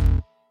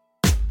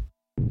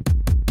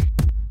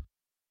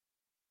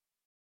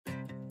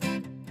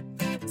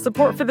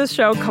 Support for this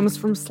show comes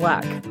from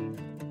Slack.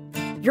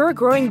 You're a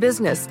growing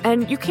business,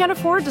 and you can't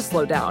afford to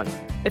slow down.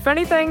 If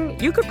anything,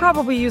 you could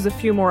probably use a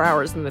few more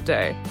hours in the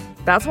day.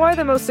 That's why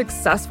the most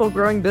successful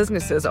growing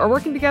businesses are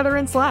working together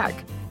in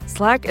Slack.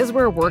 Slack is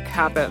where work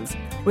happens,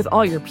 with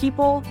all your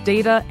people,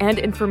 data, and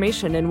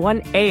information in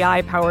one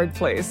AI-powered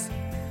place.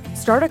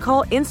 Start a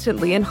call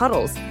instantly in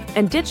huddles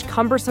and ditch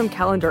cumbersome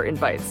calendar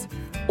invites.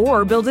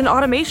 Or build an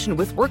automation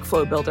with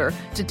Workflow Builder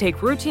to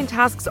take routine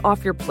tasks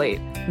off your plate.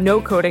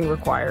 No coding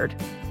required.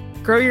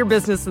 Grow your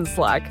business in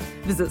Slack.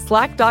 Visit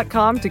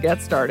slack.com to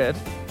get started.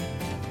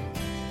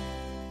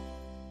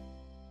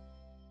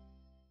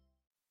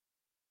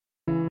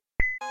 All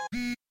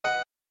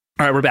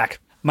right, we're back.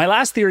 My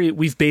last theory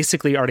we've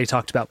basically already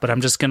talked about, but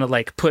I'm just going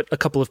to put a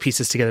couple of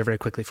pieces together very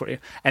quickly for you.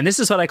 And this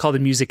is what I call the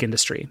music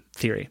industry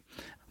theory,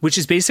 which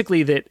is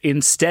basically that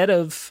instead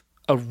of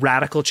a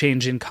radical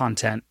change in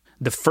content,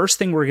 the first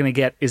thing we're going to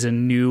get is a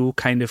new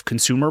kind of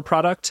consumer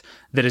product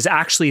that is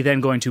actually then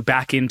going to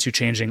back into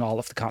changing all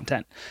of the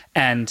content.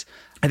 And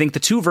I think the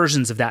two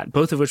versions of that,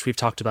 both of which we've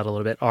talked about a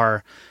little bit,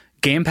 are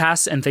Game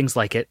Pass and things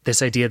like it.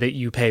 This idea that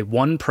you pay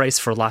one price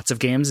for lots of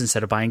games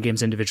instead of buying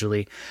games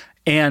individually,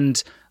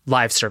 and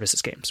live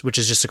services games, which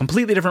is just a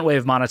completely different way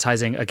of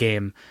monetizing a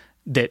game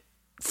that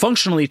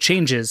functionally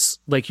changes,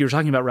 like you were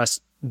talking about,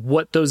 Russ,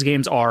 what those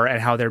games are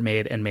and how they're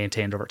made and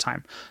maintained over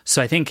time.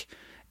 So I think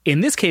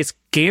in this case,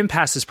 Game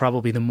Pass is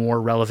probably the more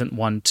relevant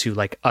one to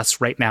us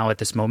right now at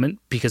this moment,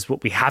 because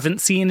what we haven't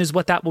seen is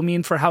what that will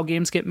mean for how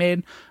games get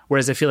made.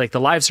 Whereas I feel like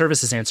the live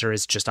services answer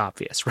is just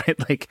obvious,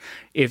 right?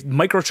 If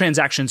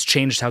microtransactions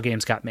changed how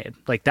games got made,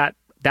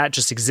 that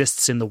just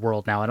exists in the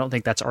world now. I don't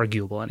think that's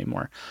arguable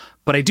anymore.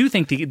 But I do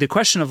think the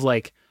question of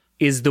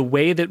is the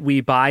way that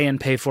we buy and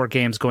pay for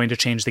games going to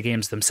change the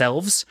games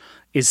themselves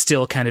is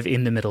still kind of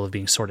in the middle of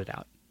being sorted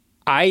out.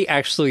 I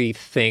actually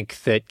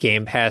think that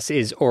Game Pass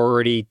is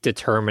already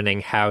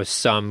determining how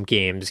some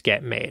games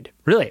get made.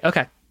 Really?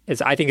 Okay.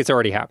 I think it's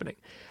already happening.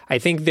 I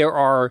think there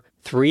are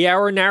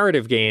 3-hour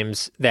narrative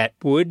games that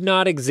would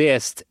not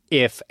exist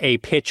if a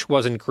pitch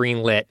wasn't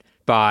greenlit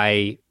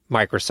by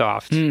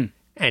Microsoft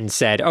and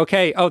said,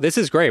 okay, this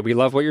is great. We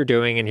love what you're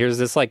doing. And here's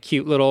this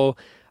cute little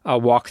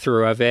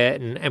walkthrough of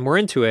it. And we're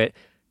into it.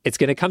 It's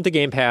going to come to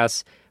Game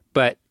Pass,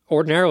 but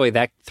ordinarily,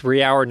 that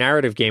 3-hour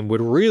narrative game would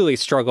really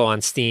struggle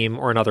on Steam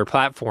or another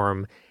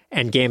platform,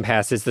 and Game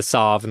Pass is the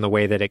solve in the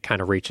way that it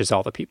kind of reaches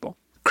all the people.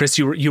 Chris,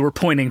 you were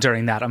pointing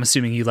during that. I'm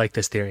assuming you like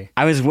this theory.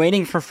 I was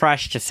waiting for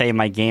Fresh to say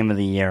my game of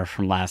the year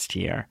from last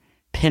year,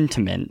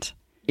 Pentiment.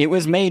 It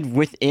was made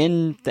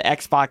within the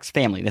Xbox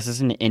family. This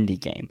is an indie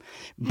game.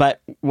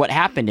 But what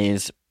happened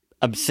is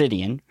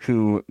Obsidian,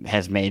 who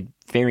has made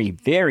very,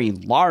 very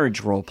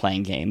large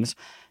role-playing games,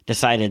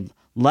 decided,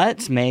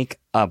 let's make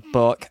a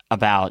book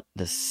about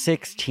the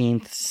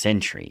 16th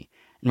century.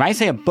 And when I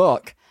say a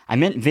book, I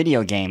meant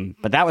video game,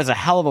 but that was a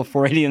hell of a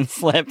Freudian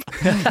slip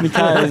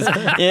because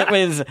it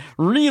was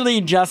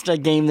really just a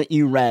game that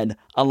you read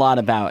a lot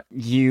about.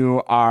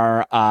 You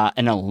are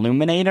an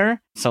illuminator.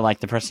 So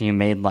like the person who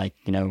made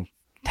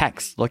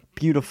text look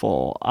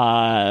beautiful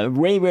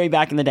way, way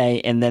back in the day.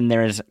 And then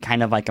there's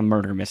kind of like a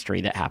murder mystery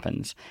that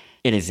happens.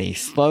 It is a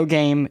slow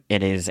game.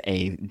 It is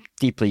a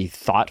deeply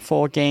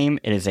thoughtful game.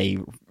 It is a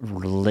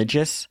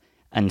religious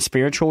and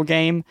spiritual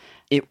game.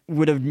 It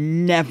would have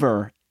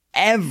never,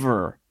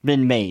 ever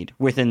been made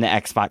within the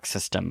Xbox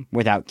system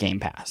without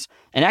Game Pass.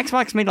 And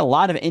Xbox made a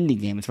lot of indie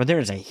games, but there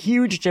is a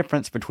huge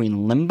difference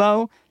between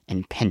Limbo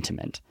and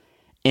Pentiment.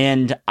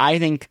 And I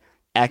think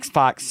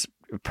Xbox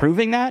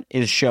proving that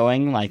is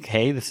showing like,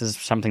 hey, this is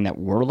something that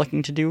we're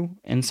looking to do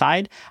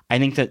inside. I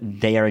think that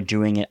they are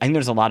doing it. I think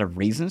there's a lot of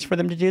reasons for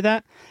them to do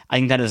that. I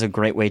think that is a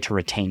great way to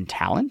retain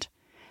talent,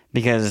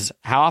 because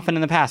how often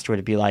in the past would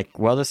it be like,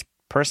 well, this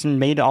person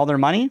made all their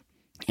money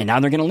and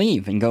now they're going to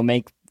leave and go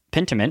make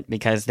Pentiment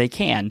because they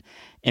can,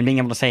 and being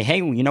able to say, hey,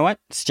 you know what?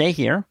 Stay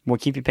here. We'll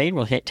keep you paid.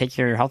 We'll take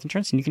care of your health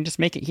insurance and you can just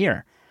make it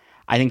here.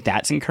 I think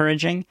that's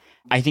encouraging.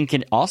 I think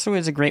it also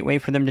is a great way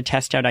for them to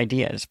test out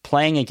ideas.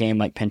 Playing a game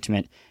like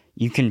Pentiment,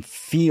 you can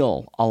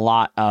feel a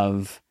lot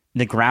of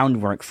the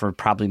groundwork for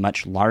probably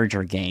much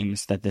larger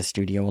games that this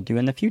studio will do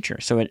in the future.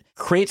 So it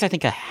creates, I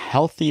think, a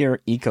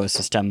healthier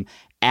ecosystem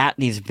at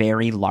these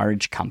very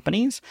large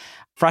companies.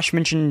 Fresh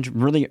mentioned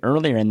really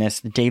earlier in this,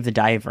 Dave the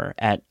Diver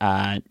at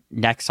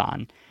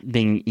Nexon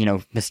being,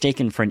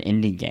 mistaken for an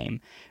indie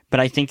game. But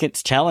I think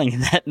it's telling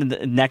that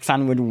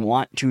Nexon would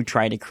want to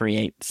try to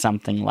create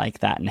something like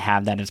that and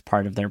have that as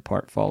part of their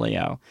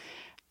portfolio.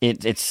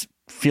 It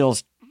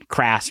feels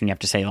crass when you have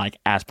to say like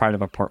as part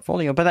of a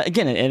portfolio, but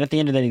again, at the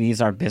end of the day,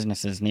 these are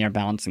businesses and they are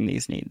balancing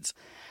these needs.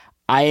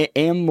 I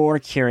am more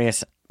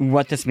curious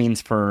what this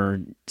means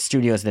for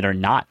studios that are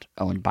not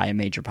owned by a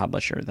major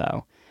publisher,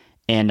 though,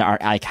 and are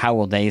like, how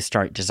will they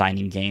start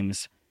designing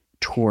games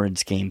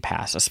towards Game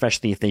Pass,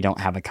 especially if they don't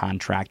have a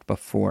contract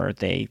before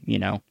they,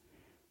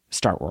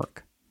 start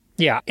work.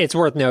 Yeah, it's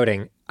worth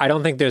noting. I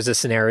don't think there's a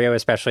scenario,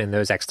 especially in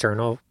those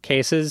external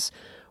cases,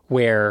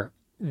 where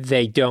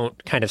they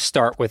don't kind of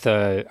start with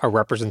a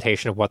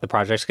representation of what the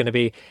project's going to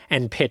be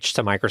and pitch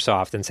to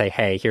Microsoft and say,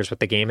 hey, here's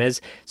what the game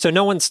is. So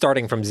no one's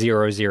starting from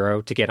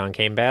 0 to get on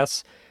Game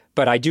Pass.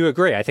 But I do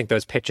agree. I think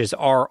those pitches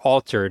are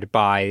altered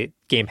by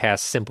Game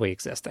Pass simply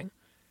existing.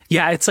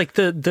 Yeah, it's like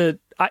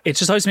it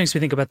just always makes me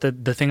think about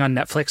the thing on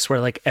Netflix where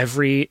like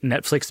every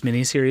Netflix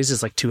miniseries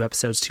is like 2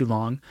 episodes too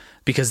long,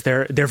 because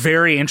they're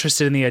very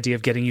interested in the idea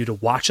of getting you to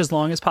watch as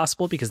long as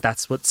possible, because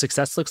that's what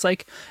success looks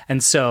like.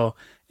 And so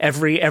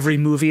every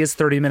movie is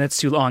 30 minutes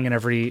too long and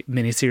every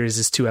miniseries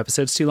is 2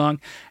 episodes too long.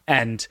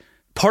 And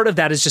part of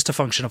that is just a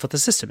function of what the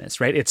system is,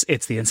 right?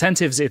 It's the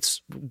incentives,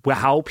 it's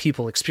how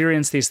people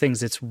experience these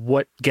things, it's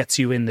what gets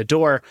you in the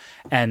door.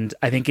 And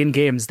I think in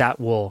games that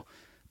will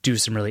do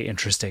some really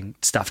interesting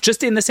stuff.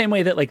 Just in the same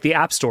way that like the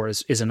App Store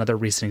is another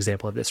recent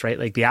example of this, right?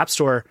 Like the App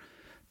Store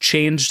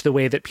changed the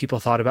way that people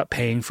thought about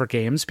paying for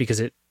games,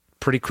 because it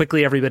pretty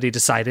quickly everybody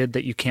decided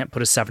that you can't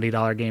put a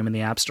 $70 game in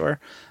the App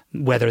Store.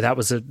 Whether that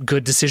was a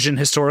good decision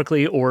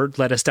historically or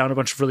led us down a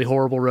bunch of really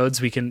horrible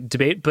roads, we can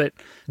debate. But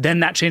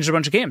then that changed a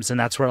bunch of games, and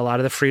that's where a lot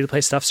of the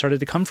free-to-play stuff started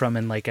to come from,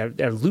 and like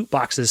our loot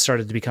boxes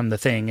started to become the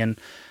thing, and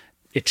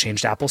it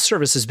changed Apple's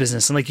services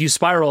business. And like you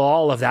spiral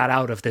all of that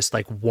out of this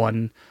like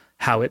one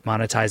how it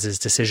monetizes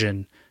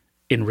decision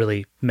in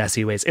really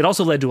messy ways. It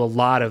also led to a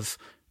lot of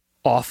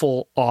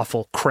awful,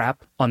 awful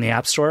crap on the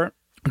App Store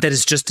that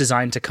is just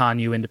designed to con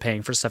you into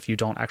paying for stuff you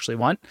don't actually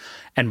want.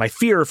 And my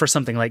fear for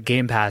something like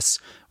Game Pass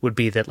would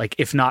be that, like,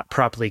 if not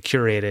properly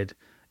curated,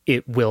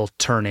 it will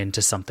turn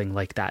into something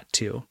like that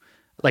too.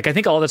 Like, I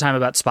think all the time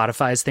about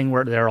Spotify's thing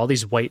where there are all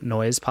these white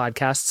noise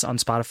podcasts on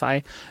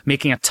Spotify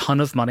making a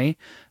ton of money,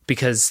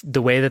 because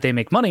the way that they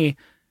make money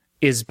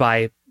is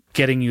by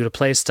getting you to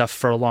play stuff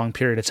for a long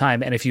period of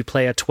time. And if you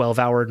play a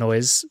 12-hour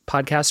noise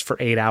podcast for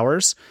 8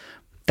 hours,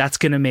 that's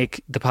going to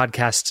make the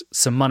podcast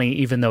some money,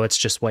 even though it's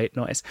just white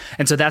noise.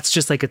 And so that's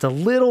just like, it's a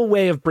little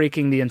way of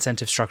breaking the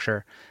incentive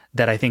structure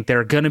that I think there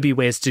are going to be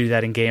ways to do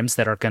that in games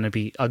that are going to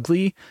be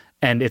ugly.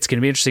 And it's going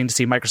to be interesting to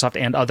see Microsoft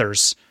and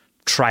others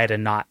try to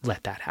not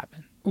let that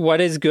happen.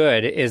 What is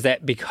good is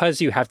that because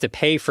you have to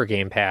pay for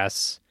Game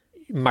Pass,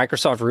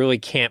 Microsoft really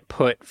can't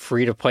put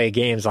free-to-play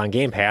games on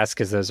Game Pass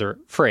because those are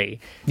free.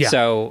 Yeah.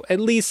 So at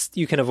least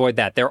you can avoid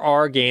that. There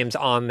are games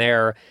on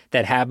there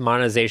that have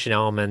monetization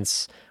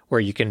elements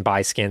where you can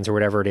buy skins or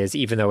whatever it is,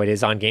 even though it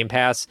is on Game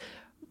Pass.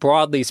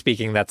 Broadly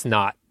speaking, that's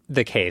not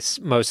the case.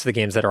 Most of the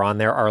games that are on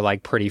there are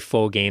like pretty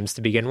full games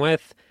to begin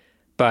with.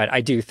 But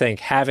I do think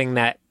having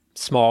that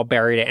small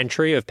barrier to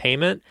entry of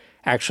payment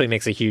actually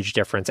makes a huge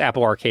difference.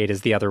 Apple Arcade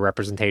is the other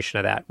representation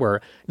of that,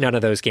 where none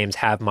of those games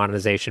have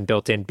monetization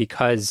built in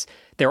because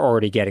they're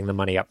already getting the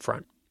money up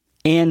front.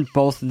 And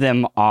both of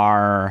them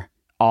are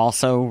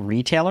also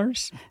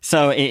retailers.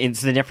 So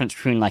it's the difference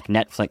between like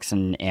Netflix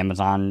and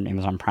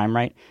Amazon Prime,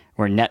 right?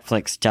 Where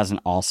Netflix doesn't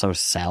also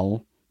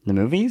sell the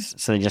movies.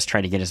 So they just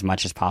try to get as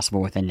much as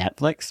possible within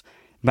Netflix.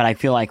 But I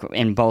feel like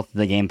in both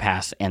the Game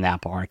Pass and the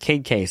Apple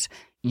Arcade case,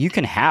 you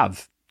can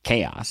have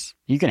chaos.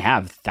 You can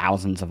have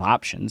thousands of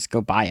options.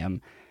 Go buy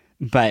them.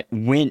 But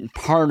when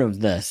part of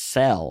the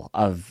sell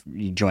of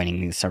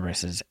joining these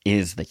services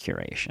is the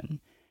curation,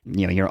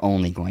 you're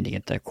only going to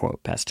get the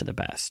quote best to the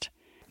best.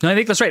 No, I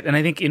think that's right. And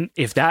I think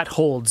if that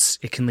holds,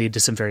 it can lead to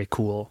some very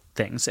cool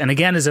things. And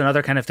again, is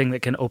another kind of thing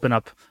that can open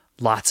up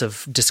lots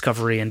of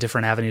discovery and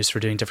different avenues for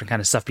doing different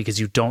kind of stuff, because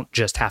you don't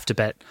just have to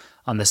bet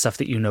on the stuff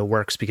that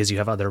works, because you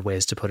have other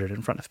ways to put it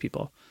in front of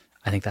people.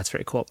 I think that's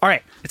very cool. All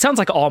right. It sounds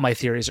like all my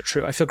theories are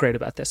true. I feel great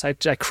about this. I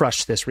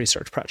crushed this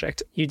research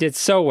project. You did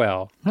so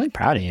well. I'm really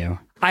proud of you.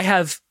 I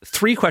have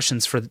 3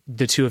 questions for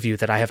the two of you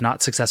that I have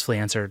not successfully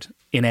answered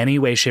in any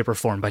way, shape, or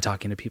form by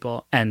talking to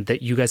people, and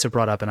that you guys have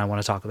brought up, and I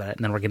want to talk about it,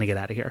 and then we're going to get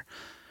out of here.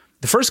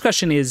 The first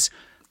question is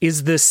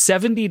the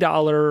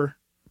 $70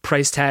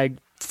 price tag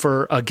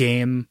for a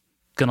game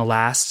going to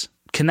last?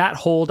 Can that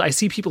hold? I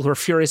see people who are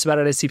furious about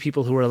it. I see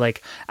people who are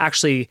like,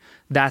 actually,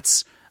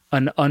 that's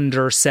an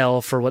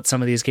undersell for what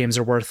some of these games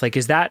are worth. Like,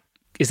 is that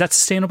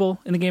sustainable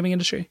in the gaming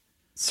industry?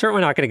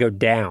 Certainly not going to go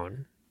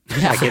down.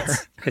 Like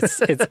it's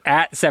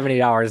at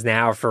 $70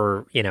 now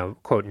for,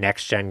 quote,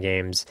 next gen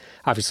games.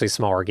 Obviously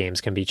smaller games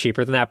can be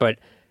cheaper than that, but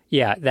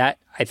yeah,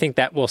 I think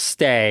that will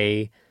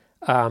stay.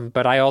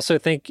 But I also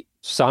think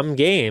some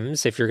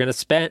games, if you're going to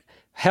spend,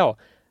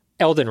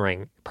 Elden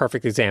Ring,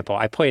 perfect example.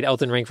 I played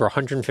Elden Ring for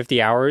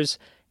 150 hours,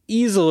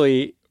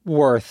 easily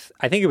worth,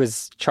 I think it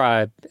was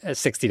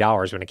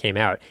 $60 when it came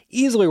out,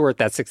 easily worth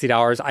that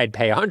 $60. I'd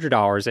pay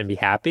 $100 and be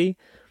happy.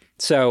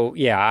 So,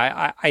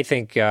 yeah, I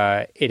think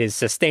it is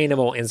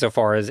sustainable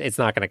insofar as it's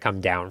not going to come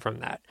down from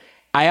that.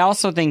 I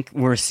also think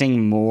we're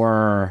seeing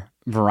more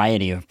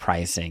variety of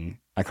pricing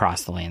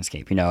across the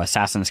landscape.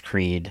 Assassin's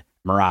Creed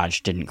Mirage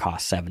didn't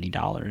cost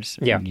 $70,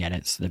 and yet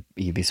it's the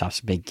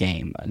Ubisoft's big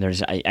game.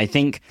 I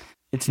think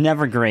it's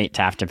never great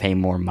to have to pay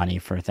more money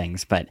for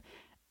things, but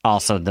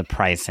also the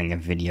pricing of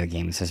video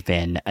games has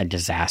been a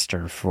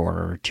disaster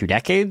for 2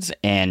 decades,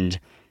 and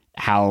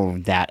how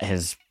that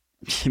has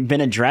been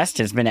addressed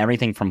has been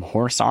everything from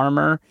horse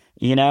armor,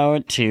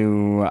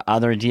 to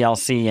other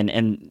DLC,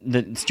 and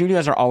the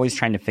studios are always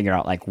trying to figure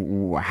out, like,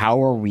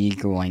 how are we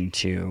going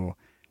to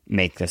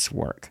make this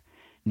work?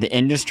 The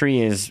industry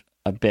is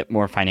a bit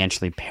more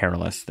financially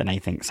perilous than I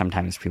think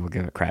sometimes people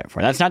give it credit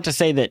for. That's not to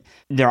say that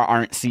there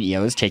aren't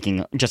CEOs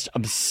taking just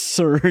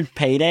absurd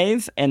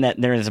paydays and that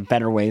there is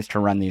better ways to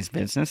run these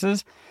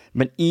businesses,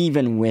 but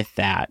even with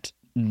that,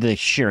 the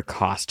sheer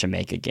cost to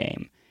make a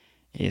game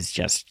is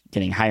just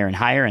getting higher and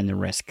higher, and the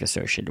risk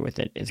associated with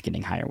it is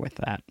getting higher with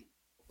that.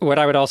 What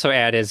I would also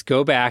add is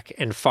go back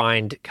and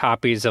find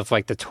copies of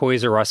like the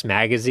Toys R Us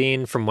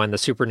magazine from when the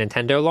Super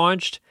Nintendo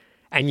launched,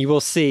 and you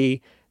will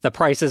see the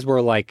prices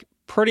were like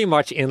pretty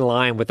much in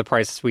line with the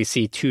prices we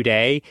see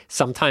today,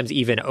 sometimes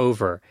even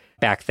over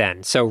back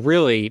then. So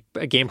really,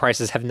 game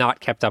prices have not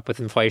kept up with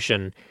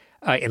inflation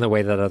in the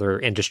way that other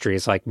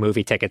industries like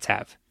movie tickets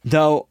have.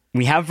 Though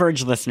we have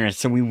Verge listeners,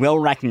 so we will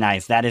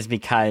recognize that is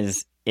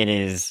because it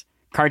is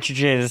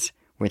cartridges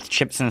with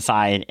chips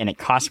inside, and it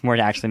costs more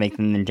to actually make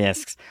them than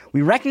discs.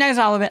 We recognize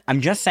all of it.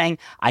 I'm just saying,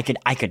 I could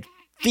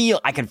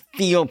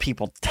feel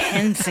people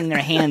tensing their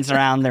hands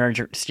around their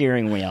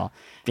steering wheel,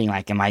 being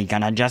like, am I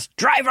gonna just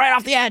drive right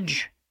off the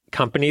edge?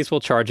 Companies will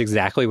charge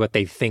exactly what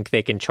they think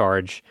they can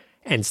charge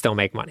and still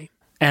make money.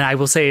 And I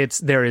will say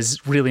there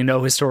is really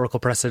no historical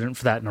precedent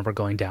for that number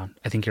going down.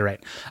 I think you're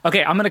right.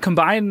 Okay, I'm going to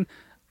combine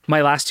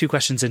my last 2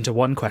 questions into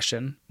one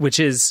question, which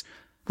is,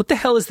 what the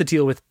hell is the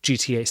deal with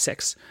GTA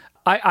 6?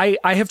 I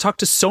have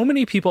talked to so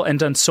many people and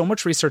done so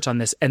much research on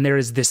this, and there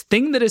is this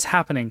thing that is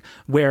happening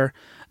where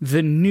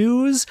the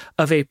news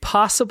of a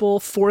possible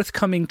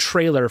forthcoming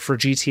trailer for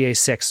GTA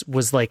 6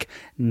 was like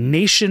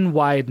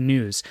nationwide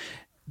news.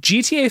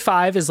 GTA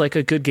 5 is like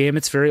a good game.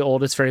 It's very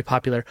old. It's very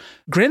popular.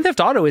 Grand Theft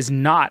Auto is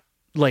not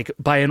like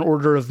by an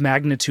order of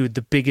magnitude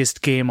the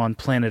biggest game on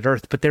planet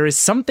Earth, but there is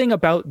something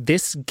about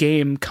this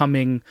game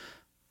coming,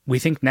 we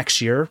think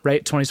next year,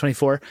 right?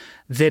 2024,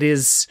 that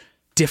is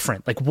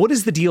different. Like, what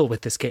is the deal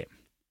with this game?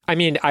 I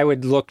mean, I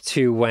would look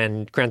to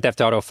when Grand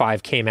Theft Auto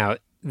 5 came out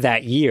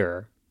that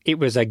year. It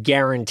was a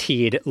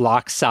guaranteed,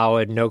 lock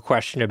solid, no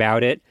question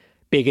about it,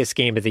 biggest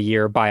game of the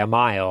year by a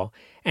mile.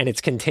 And it's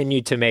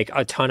continued to make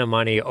a ton of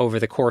money over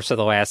the course of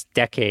the last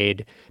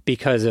decade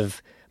because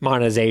of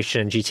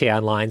monetization and GTA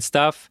Online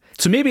stuff.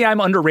 So maybe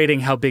I'm underrating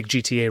how big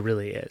GTA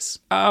really is.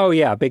 Oh,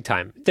 yeah, big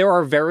time. There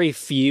are very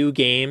few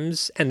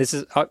games, and this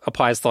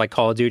applies to like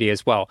Call of Duty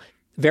as well,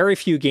 very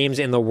few games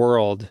in the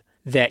world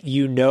that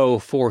you know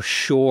for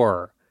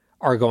sure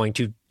are going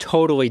to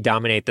totally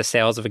dominate the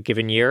sales of a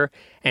given year,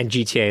 and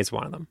GTA is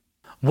one of them.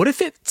 What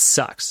if it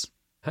sucks?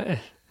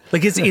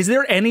 Like, is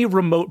there any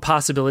remote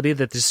possibility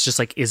that this just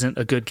like isn't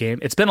a good game?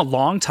 It's been a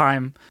long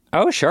time.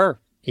 Oh, sure.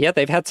 Yeah,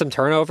 they've had some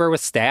turnover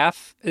with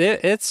staff.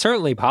 It's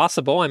certainly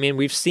possible. I mean,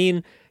 we've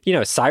seen,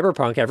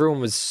 Cyberpunk, everyone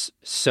was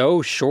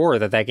so sure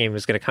that that game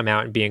was going to come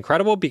out and be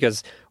incredible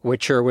because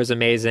Witcher was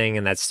amazing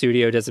and that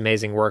studio does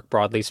amazing work,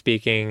 broadly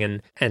speaking,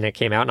 and it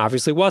came out and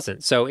obviously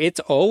wasn't. So it's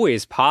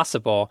always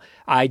possible.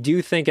 I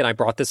do think, and I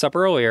brought this up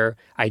earlier,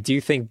 I do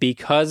think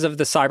because of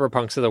the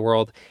Cyberpunks of the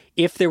world,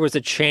 if there was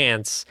a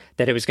chance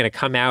that it was going to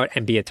come out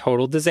and be a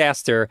total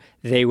disaster,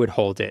 they would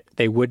hold it.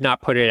 They would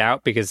not put it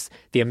out because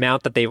the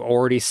amount that they've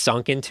already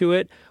sunk into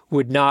it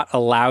would not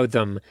allow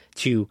them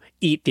to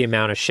eat the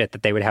amount of shit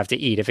that they would have to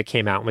eat if it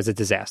came out and was a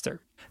disaster.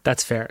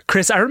 That's fair.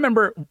 Chris, I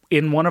remember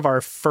in one of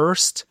our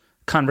first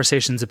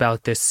conversations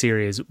about this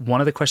series,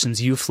 one of the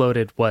questions you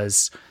floated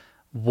was,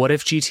 what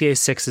if GTA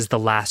 6 is the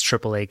last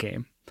AAA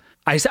game?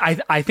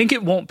 I think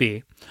it won't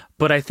be,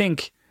 but I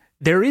think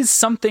there is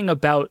something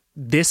about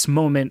this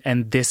moment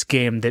and this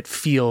game that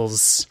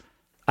feels,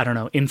 I don't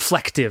know,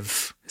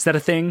 inflective. Is that a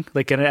thing?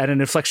 Like at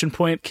an inflection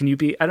point? Can you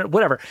be,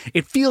 whatever.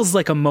 It feels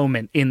like a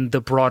moment in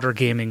the broader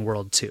gaming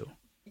world too.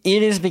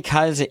 It is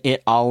because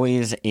it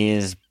always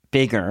is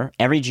bigger.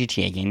 Every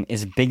GTA game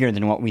is bigger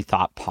than what we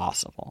thought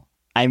possible.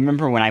 I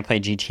remember when I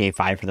played GTA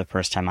 5 for the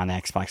first time on the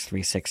Xbox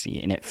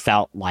 360, and it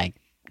felt like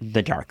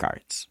the dark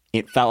arts.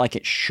 It felt like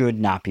it should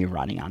not be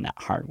running on that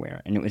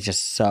hardware, and it was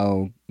just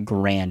so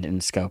grand in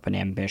scope and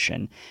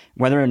ambition.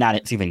 Whether or not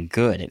it's even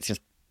good, it's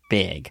just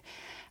big.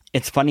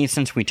 It's funny,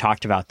 since we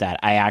talked about that,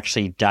 I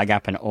actually dug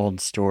up an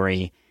old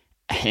story,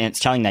 and it's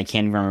telling that I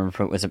can't even remember if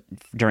it was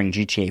during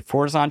GTA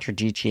 4's launch or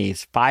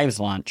GTA 5's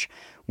launch,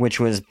 which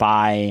was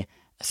by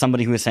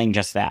somebody who was saying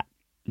just that.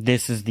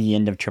 This is the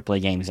end of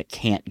AAA games. It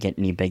can't get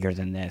any bigger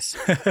than this.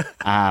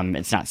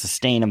 It's not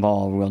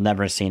sustainable. We'll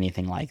never see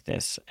anything like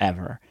this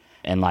ever.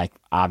 And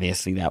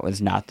obviously that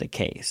was not the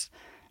case.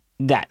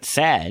 That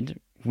said,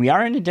 we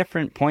are in a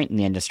different point in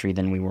the industry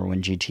than we were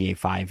when GTA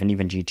 5 and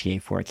even GTA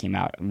 4 came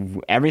out.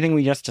 Everything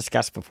we just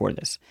discussed before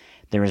this.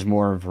 There is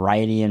more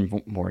variety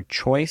and more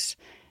choice.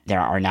 There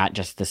are not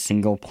just the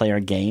single-player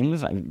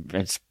games.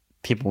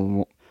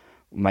 People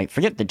might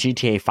forget that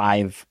GTA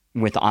 5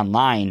 with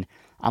online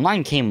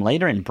came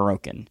later and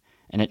broken,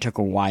 and it took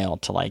a while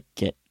to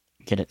get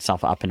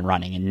itself up and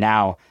running. And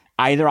now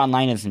either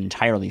online is an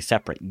entirely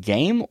separate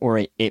game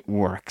or it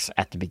works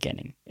at the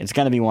beginning. It's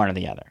going to be one or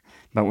the other,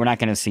 but we're not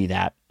going to see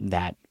that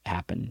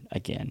happen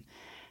again.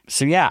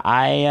 So yeah,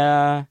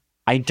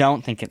 I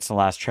don't think it's the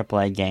last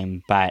AAA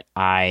game, but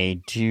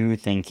I do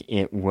think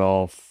it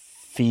will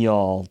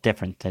feel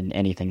different than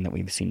anything that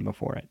we've seen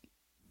before it.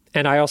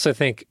 And I also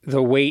think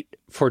the wait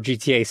for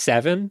GTA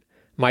 7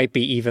 might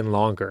be even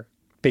longer,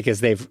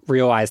 because they've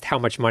realized how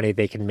much money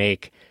they can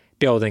make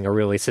building a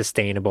really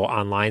sustainable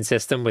online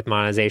system with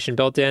monetization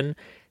built in,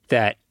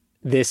 that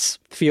this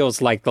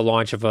feels like the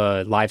launch of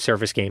a live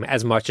service game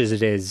as much as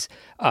it is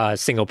a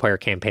single-player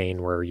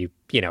campaign where you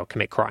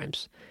commit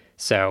crimes.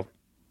 So,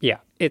 yeah,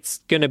 it's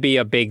going to be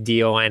a big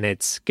deal, and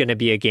it's going to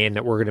be a game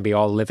that we're going to be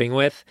all living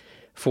with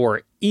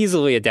for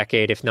easily a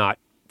decade, if not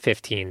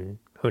 15,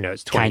 who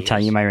knows, 20 Can I tell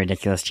you my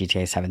ridiculous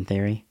GTA 7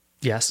 theory?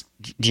 Yes.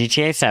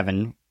 GTA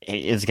 7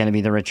 is going to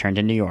be the return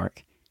to New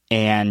York.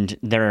 And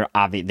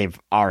they've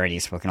already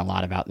spoken a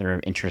lot about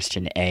their interest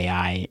in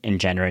AI and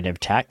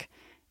generative tech.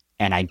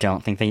 And I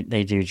don't think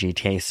they do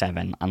GTA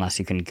 7 unless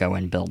you can go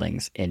in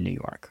buildings in New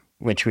York,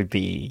 which would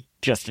be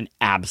just an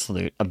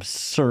absolute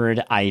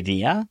absurd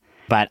idea.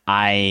 But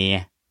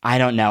I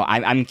don't know.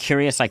 I'm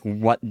curious,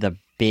 what the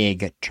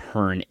big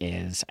turn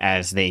is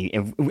as we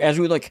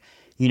look,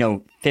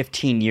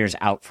 15 years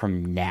out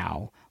from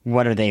now.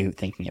 What are they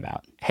thinking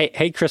about?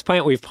 Hey, Chris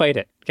Plant, we've played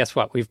it. Guess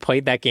what? We've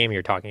played that game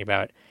you're talking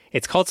about.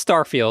 It's called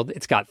Starfield.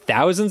 It's got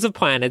thousands of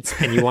planets,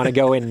 and you want to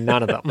go in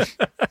none of them.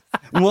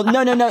 Well,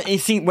 no. You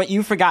see, what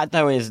you forgot,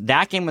 though, is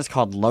that game was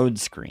called Load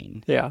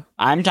Screen. Yeah.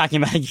 I'm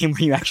talking about a game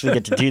where you actually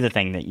get to do the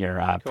thing that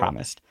you're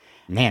promised.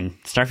 Man,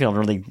 Starfield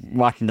really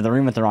walked into the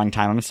room at the wrong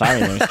time. I'm sorry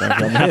there,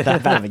 Starfield. Not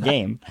that bad of a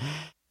game.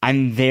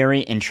 I'm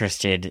very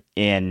interested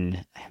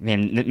in,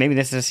 maybe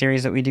this is a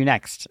series that we do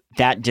next.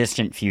 That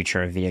distant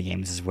future of video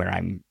games is where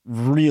I'm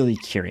really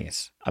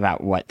curious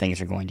about what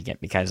things are going to get,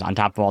 because on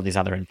top of all these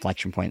other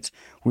inflection points,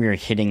 we are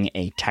hitting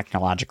a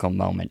technological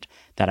moment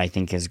that I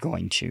think is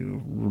going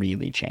to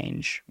really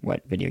change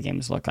what video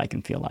games look like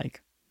and feel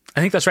like. I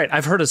think that's right.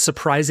 I've heard a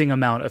surprising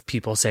amount of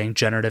people saying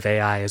generative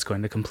AI is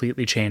going to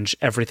completely change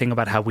everything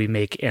about how we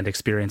make and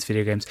experience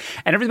video games.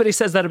 And everybody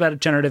says that about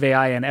generative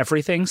AI and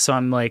everything. So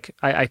I'm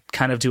I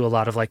kind of do a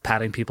lot of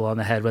patting people on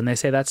the head when they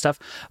say that stuff.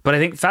 But I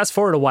think fast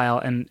forward a while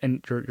and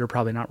you're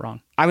probably not wrong.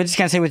 I was just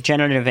going to say, with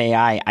generative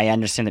AI, I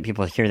understand that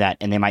people hear that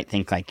and they might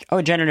think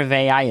generative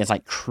AI is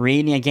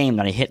creating a game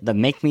that I hit the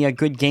make me a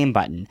good game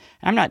button.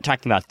 I'm not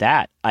talking about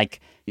that.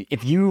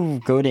 If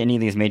you go to any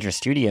of these major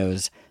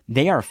studios,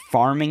 they are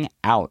farming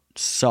out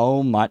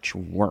so much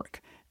work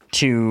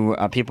to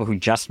people who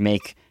just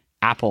make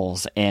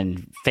apples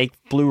and fake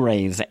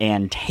Blu-rays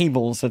and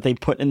tables that they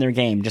put in their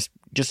game,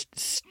 just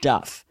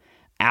stuff,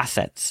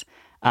 assets.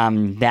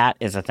 That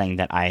is a thing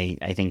that I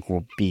think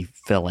will be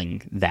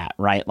filling that,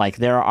 right? Like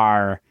there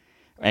are,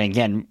 and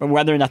again,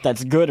 whether or not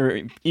that's good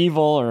or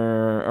evil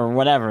or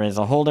whatever is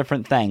a whole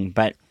different thing,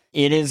 but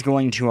it is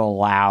going to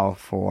allow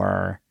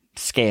for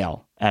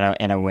scale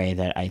in a way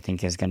that I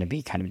think is going to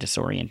be kind of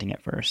disorienting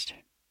at first.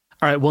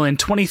 All right, well, in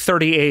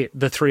 2038,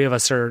 the three of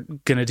us are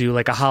going to do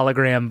like a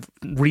hologram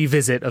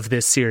revisit of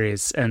this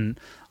series, and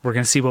we're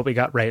going to see what we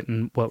got right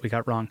and what we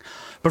got wrong.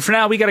 But for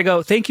now, we got to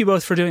go. Thank you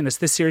both for doing this.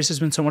 This series has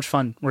been so much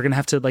fun. We're going to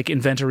have to like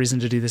invent a reason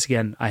to do this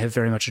again. I have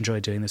very much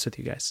enjoyed doing this with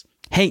you guys.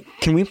 Hey,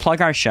 can we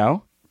plug our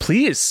show?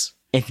 Please.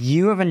 If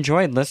you have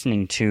enjoyed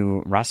listening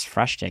to Russ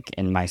Frushtick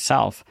and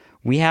myself,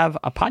 we have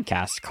a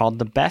podcast called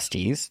The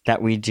Besties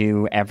that we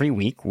do every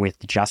week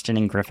with Justin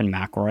and Griffin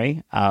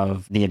McElroy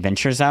of The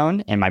Adventure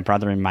Zone and My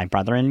Brother and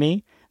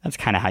Me. That's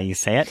kind of how you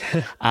say it.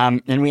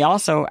 And we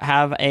also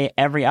have a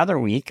every other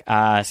week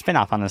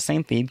spinoff on the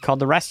same feed called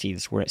The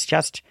Resties, where it's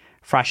just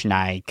Fresh and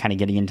I kind of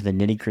getting into the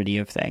nitty-gritty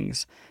of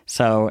things.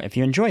 So if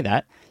you enjoy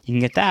that, you can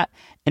get that.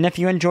 And if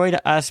you enjoyed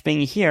us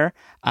being here,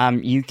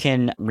 you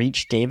can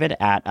reach David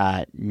at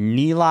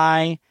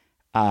Nilay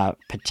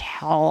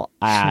Patel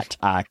at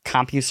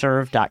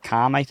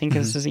CompuServe.com, I think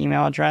is his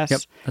email address.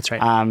 Yep, that's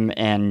right.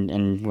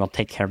 And we'll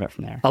take care of it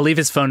from there. I'll leave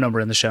his phone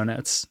number in the show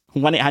notes.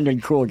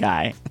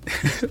 1-800-COOL-GUY.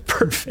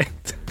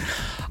 Perfect.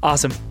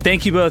 Awesome.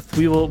 Thank you both.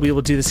 We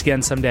will do this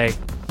again someday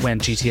when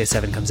GTA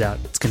 7 comes out.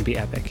 It's going to be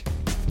epic.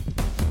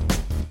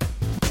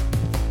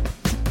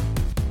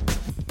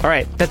 All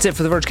right, that's it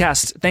for the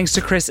Vergecast. Thanks to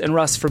Chris and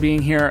Russ for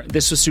being here.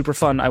 This was super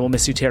fun. I will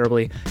miss you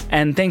terribly.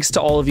 And thanks to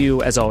all of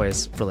you, as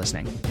always, for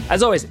listening.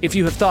 As always, if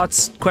you have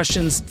thoughts,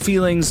 questions,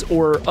 feelings,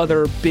 or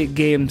other big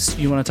games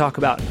you want to talk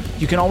about,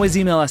 you can always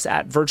email us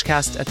at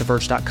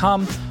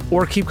vergecast@theverge.com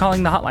or keep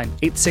calling the hotline,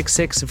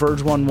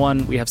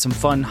 866-VERGE11. We have some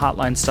fun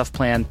hotline stuff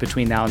planned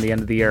between now and the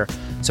end of the year.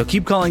 So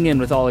keep calling in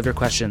with all of your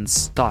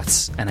questions,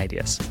 thoughts, and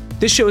ideas.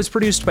 This show is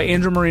produced by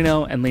Andrew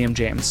Marino and Liam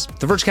James.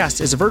 The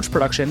Vergecast is a Verge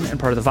production and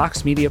part of the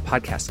Vox Media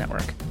Podcast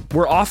Network.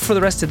 We're off for the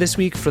rest of this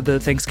week for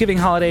the Thanksgiving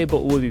holiday,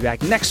 but we'll be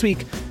back next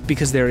week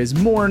because there is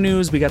more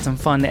news. We got some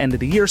fun end of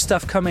the year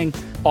stuff coming,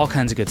 all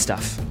kinds of good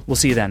stuff. We'll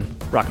see you then.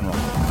 Rock and roll.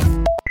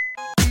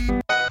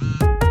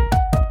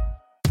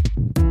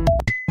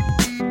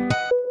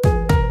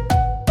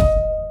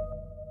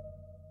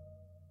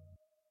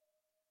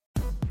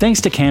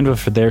 Thanks to Canva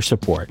for their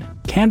support.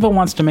 Canva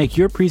wants to make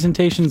your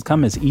presentations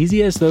come as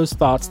easy as those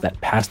thoughts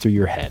that pass through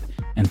your head.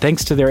 And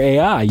thanks to their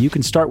AI, you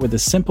can start with a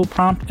simple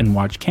prompt and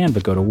watch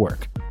Canva go to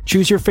work.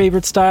 Choose your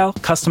favorite style,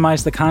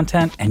 customize the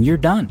content, and you're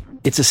done.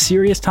 It's a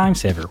serious time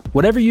saver.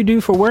 Whatever you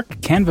do for work,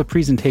 Canva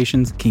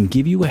presentations can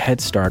give you a head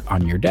start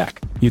on your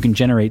deck. You can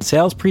generate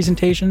sales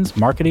presentations,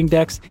 marketing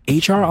decks,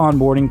 HR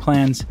onboarding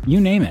plans,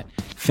 you name it.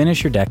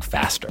 Finish your deck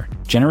faster.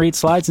 Generate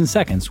slides in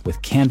seconds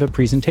with Canva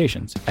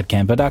presentations at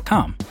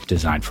canva.com,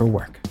 designed for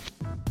work.